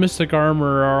physical and mystic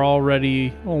armor are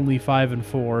already only 5 and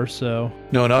 4, so...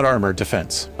 No, not armor,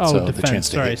 defense. Oh, so defense. The chance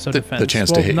to Sorry, hit, so the, defense. The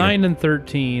chance well, to hit 9 you. and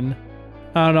 13.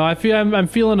 I don't know. I'm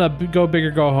feeling a go big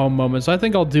or go home moment, so I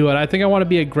think I'll do it. I think I want to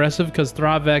be aggressive because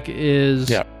Thravek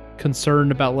is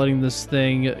concerned about letting this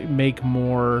thing make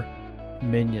more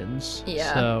minions.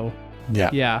 Yeah. So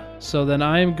Yeah. So then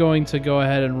I'm going to go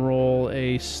ahead and roll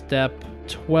a step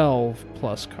 12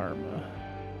 plus karma.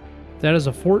 That is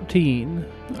a 14.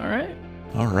 All right.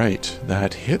 All right.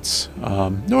 That hits.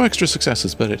 No extra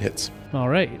successes, but it hits. All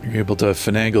right. You're able to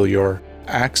finagle your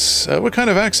axe. What kind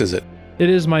of axe is it? It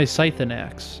is my Scythen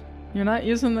axe. You're not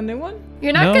using the new one?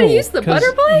 You're not going to use the 'cause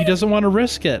butter blade? He doesn't want to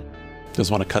risk it.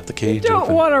 Just want to cut the cage Don't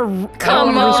open. want to. Come I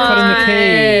don't wanna risk cutting the on.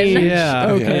 cage. Yeah.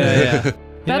 Okay. Yeah.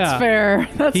 That's Yeah. fair.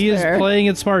 That's He fair. is playing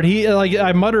it smart.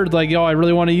 I muttered like, "Yo, I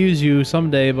really want to use you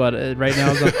someday, but right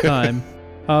now is not the time."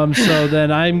 So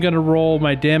then I'm gonna roll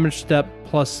my damage step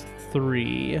plus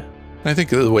 3. I think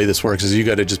the way this works is you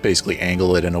got to just basically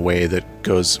angle it in a way that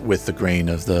goes with the grain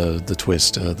of the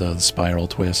twist, the spiral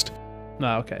twist.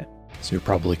 Oh, okay. So you're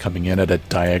probably coming in at a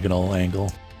diagonal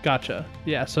angle. Gotcha.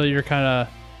 Yeah, so you're kind of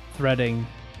threading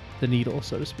the needle,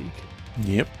 so to speak.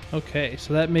 Yep. Okay,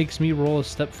 so that makes me roll a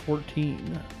step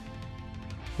 14.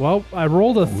 Well, I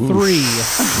rolled a 3.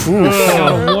 I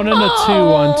got a 1 and a 2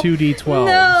 on 2d12.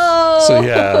 No. So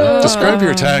yeah, describe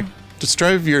your attack.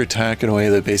 Describe your attack in a way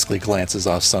that basically glances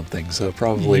off something. So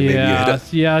probably maybe you hit it.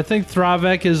 Yeah, I think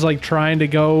Thravek is like trying to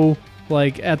go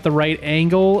like at the right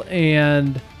angle,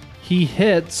 and he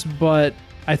hits, but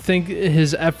I think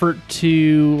his effort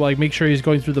to like make sure he's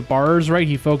going through the bars right,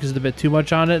 he focused a bit too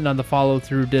much on it, and on the follow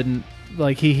through didn't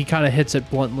like he kind of hits it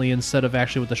bluntly instead of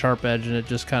actually with the sharp edge, and it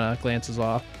just kind of glances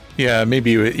off. Yeah,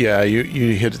 maybe you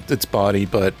hit its body,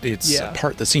 but it's Yeah. a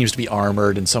part that seems to be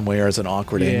armored in some way or as an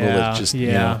awkward angle. It just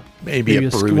maybe a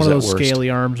it's bruise one of at those worst. scaly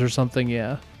arms or something.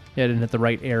 Yeah, I didn't hit the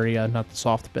right area, not the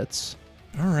soft bits.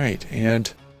 All right,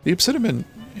 and the Obsidian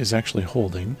is actually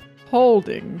holding.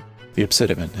 Holding. The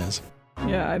Obsidian is.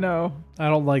 Yeah, I know. I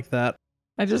don't like that.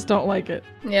 I just don't like it.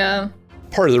 Yeah.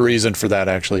 Part of the reason for that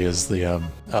actually is the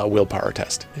willpower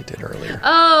test it did earlier.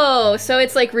 Oh, so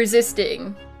it's like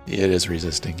resisting. It is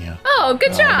resisting, yeah. Oh,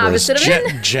 good job, Whereas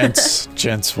Cinnamon.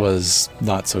 Gents was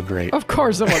not so great. Of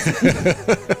course it wasn't.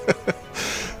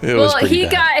 It was Well, pretty he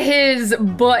bad. got his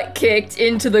butt kicked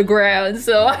into the ground,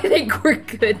 so I think we're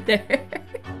good there.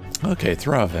 Okay,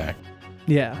 Thravek.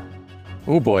 Yeah.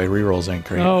 Oh boy, rerolls ain't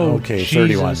great. Oh, okay,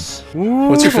 Jesus. 31.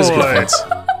 What's your physical boy. defense?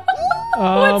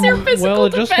 What's your physical Well,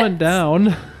 it just went defense?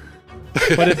 down,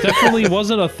 but it definitely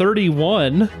wasn't a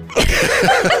 31.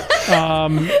 That's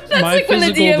my like when the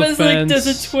physical DM is like, defense,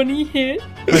 does a 20 hit?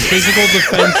 my physical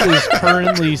defense is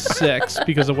currently 6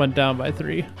 because it went down by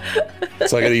 3.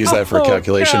 So I gotta use that for a Oh,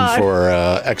 calculation God. for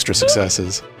extra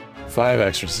successes. 5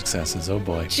 extra successes, oh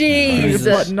boy. Jeez.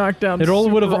 Butt knocked down. It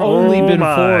would have super only Oh been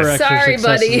my. 4 extra Sorry,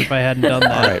 successes buddy. if I hadn't done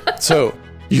that. Alright, so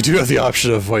you do have the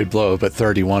option of Void Blow, but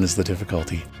 31 is the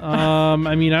difficulty. I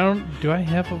mean, do I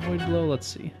have a void blow? Let's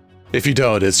see. If you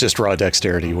don't, it's just raw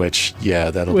dexterity, which,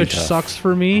 yeah, that'll Which be tough. sucks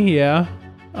for me, yeah.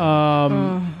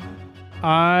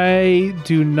 I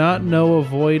do not know a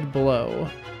void blow.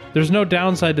 There's no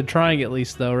downside to trying at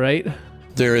least, though, right?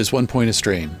 There is 1 point of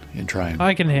strain in trying.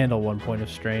 I can handle 1 point of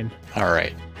strain.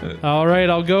 Alright. All right,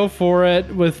 I'll go for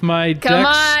it with my Come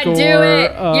dex on, score do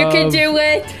it. You can of do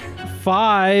it.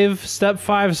 5, step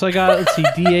 5. So I got, let's see,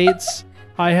 d8s.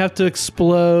 I have to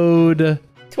explode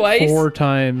Twice. 4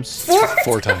 times.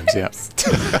 4 times, yeah.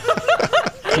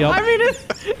 Yep. I mean, if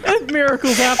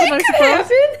miracles happen, I Could suppose.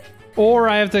 happen. Or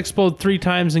I have to explode 3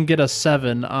 times and get a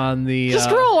 7 on the.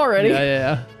 Just roll already.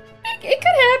 Yeah. It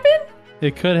could happen.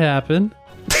 It could happen.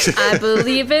 I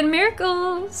believe in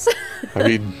miracles. I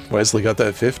mean, Wesley got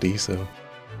that 50, so.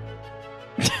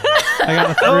 I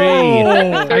got a 3.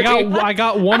 Oh. I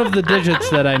got one of the digits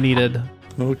that I needed.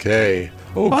 Okay.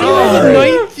 Oh, Oh,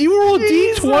 God. you roll a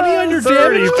d20 on your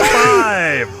damage.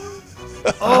 35!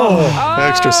 Oh,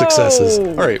 Extra successes.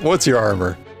 Alright, what's your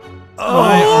armor?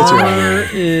 My What's your armor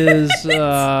is he's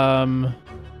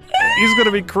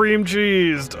gonna be cream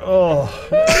cheesed. Oh.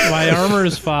 my armor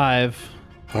is 5.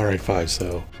 Alright, 5,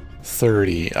 so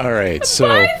 30. Alright, so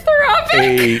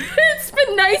Throbbing. It's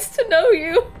been nice to know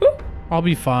you. I'll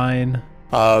be fine.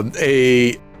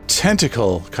 a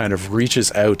tentacle kind of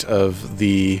reaches out of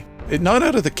not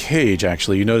out of the cage,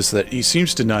 actually. You notice that he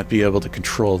seems to not be able to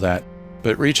control that,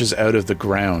 but reaches out of the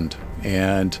ground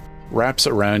and wraps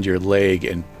around your leg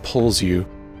and pulls you.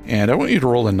 And I want you to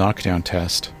roll a knockdown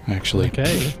test, actually.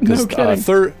 Okay. Because No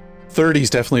kidding. 30 is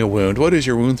definitely a wound. What is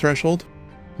your wound threshold?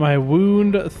 My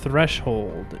wound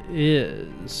threshold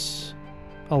is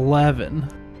 11.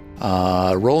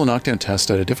 Roll a knockdown test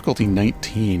at a difficulty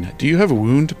 19. Do you have a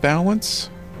wound balance?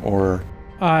 Or...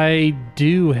 I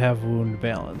do have wound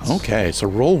balance. Okay, so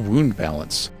roll wound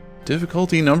balance.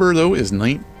 Difficulty number, though, is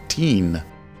 19.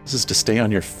 This is to stay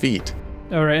on your feet.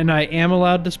 All right, and I am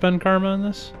allowed to spend karma on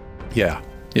this? Yeah.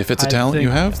 If it's a I talent you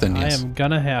think have, then yes. I am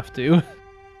gonna have to.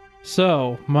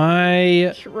 So,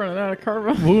 my You're running out of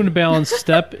karma. wound balance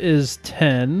step is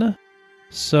 10.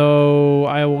 So,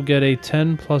 I will get a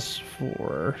 10 plus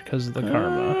 4 because of the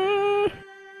karma.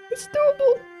 It's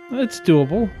doable. It's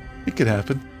doable. It could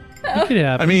happen. It could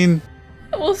happen. I mean,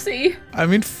 We'll see.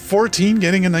 14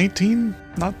 getting a 19?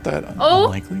 not that Oh.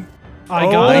 unlikely. I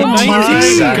got a Oh 19. my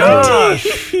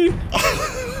Exactly.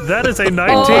 gosh! That is a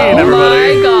 19, Oh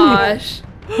everybody. my gosh.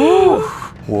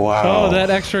 Wow. Oh, that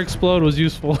extra explode was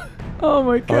useful. Oh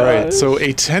my god. All right, so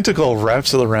a tentacle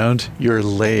wraps around your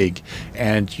leg,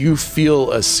 and you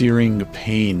feel a searing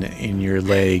pain in your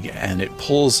leg, and it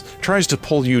tries to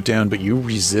pull you down, but you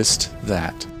resist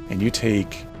that. And you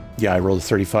take, I rolled a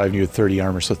 35 and you had 30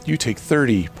 armor, so you take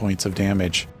 30 points of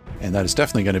damage, and that is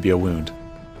definitely going to be a wound.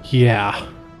 Yeah.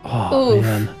 Oh, Oof.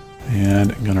 man.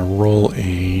 And I'm going to roll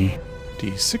a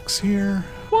d6 here.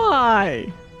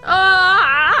 Why?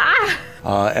 Ah!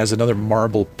 As another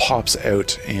marble pops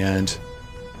out, and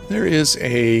there is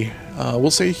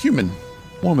we'll say a human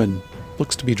woman,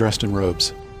 looks to be dressed in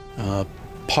robes,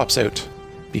 pops out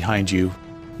behind you,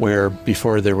 where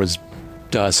before there was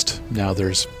dust, now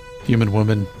there's human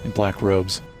woman in black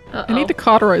robes. I need to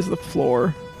cauterize the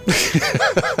floor.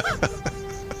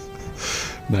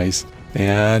 Nice.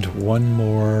 And one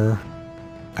more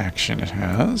action it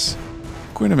has.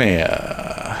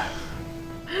 Quinamea.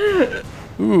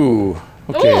 Ooh.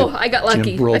 Okay. Oh, I got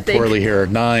lucky, Jim rolled I think. poorly here.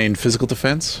 9 physical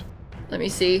defense Let me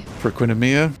see. for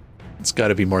Quinamea. It's got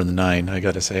to be more than 9, I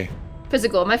got to say.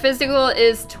 Physical. My physical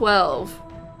is 12.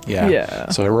 Yeah. Yeah.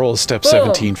 So I roll a step Boom.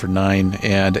 17 for 9,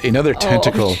 and another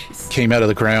tentacle jeez. came out of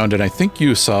the ground, and I think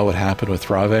you saw what happened with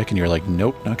Ravek, and you're like,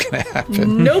 nope, not going to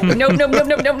happen. Nope, nope, nope, nope,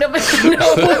 nope, nope, nope,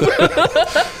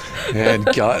 nope. And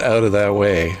got out of that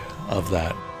way of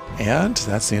that. And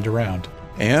that's the end of round.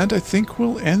 And I think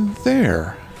we'll end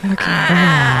there. Oh,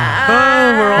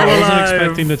 we're all I wasn't alive.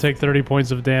 expecting to take 30 points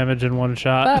of damage in one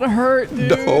shot. That hurt, dude.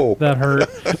 No. That hurt.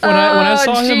 When I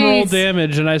saw him roll jeez.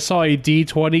 damage and I saw a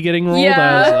D20 getting rolled, Yeah.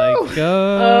 I was like,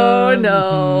 Oh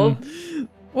no.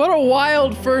 What a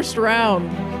wild first round.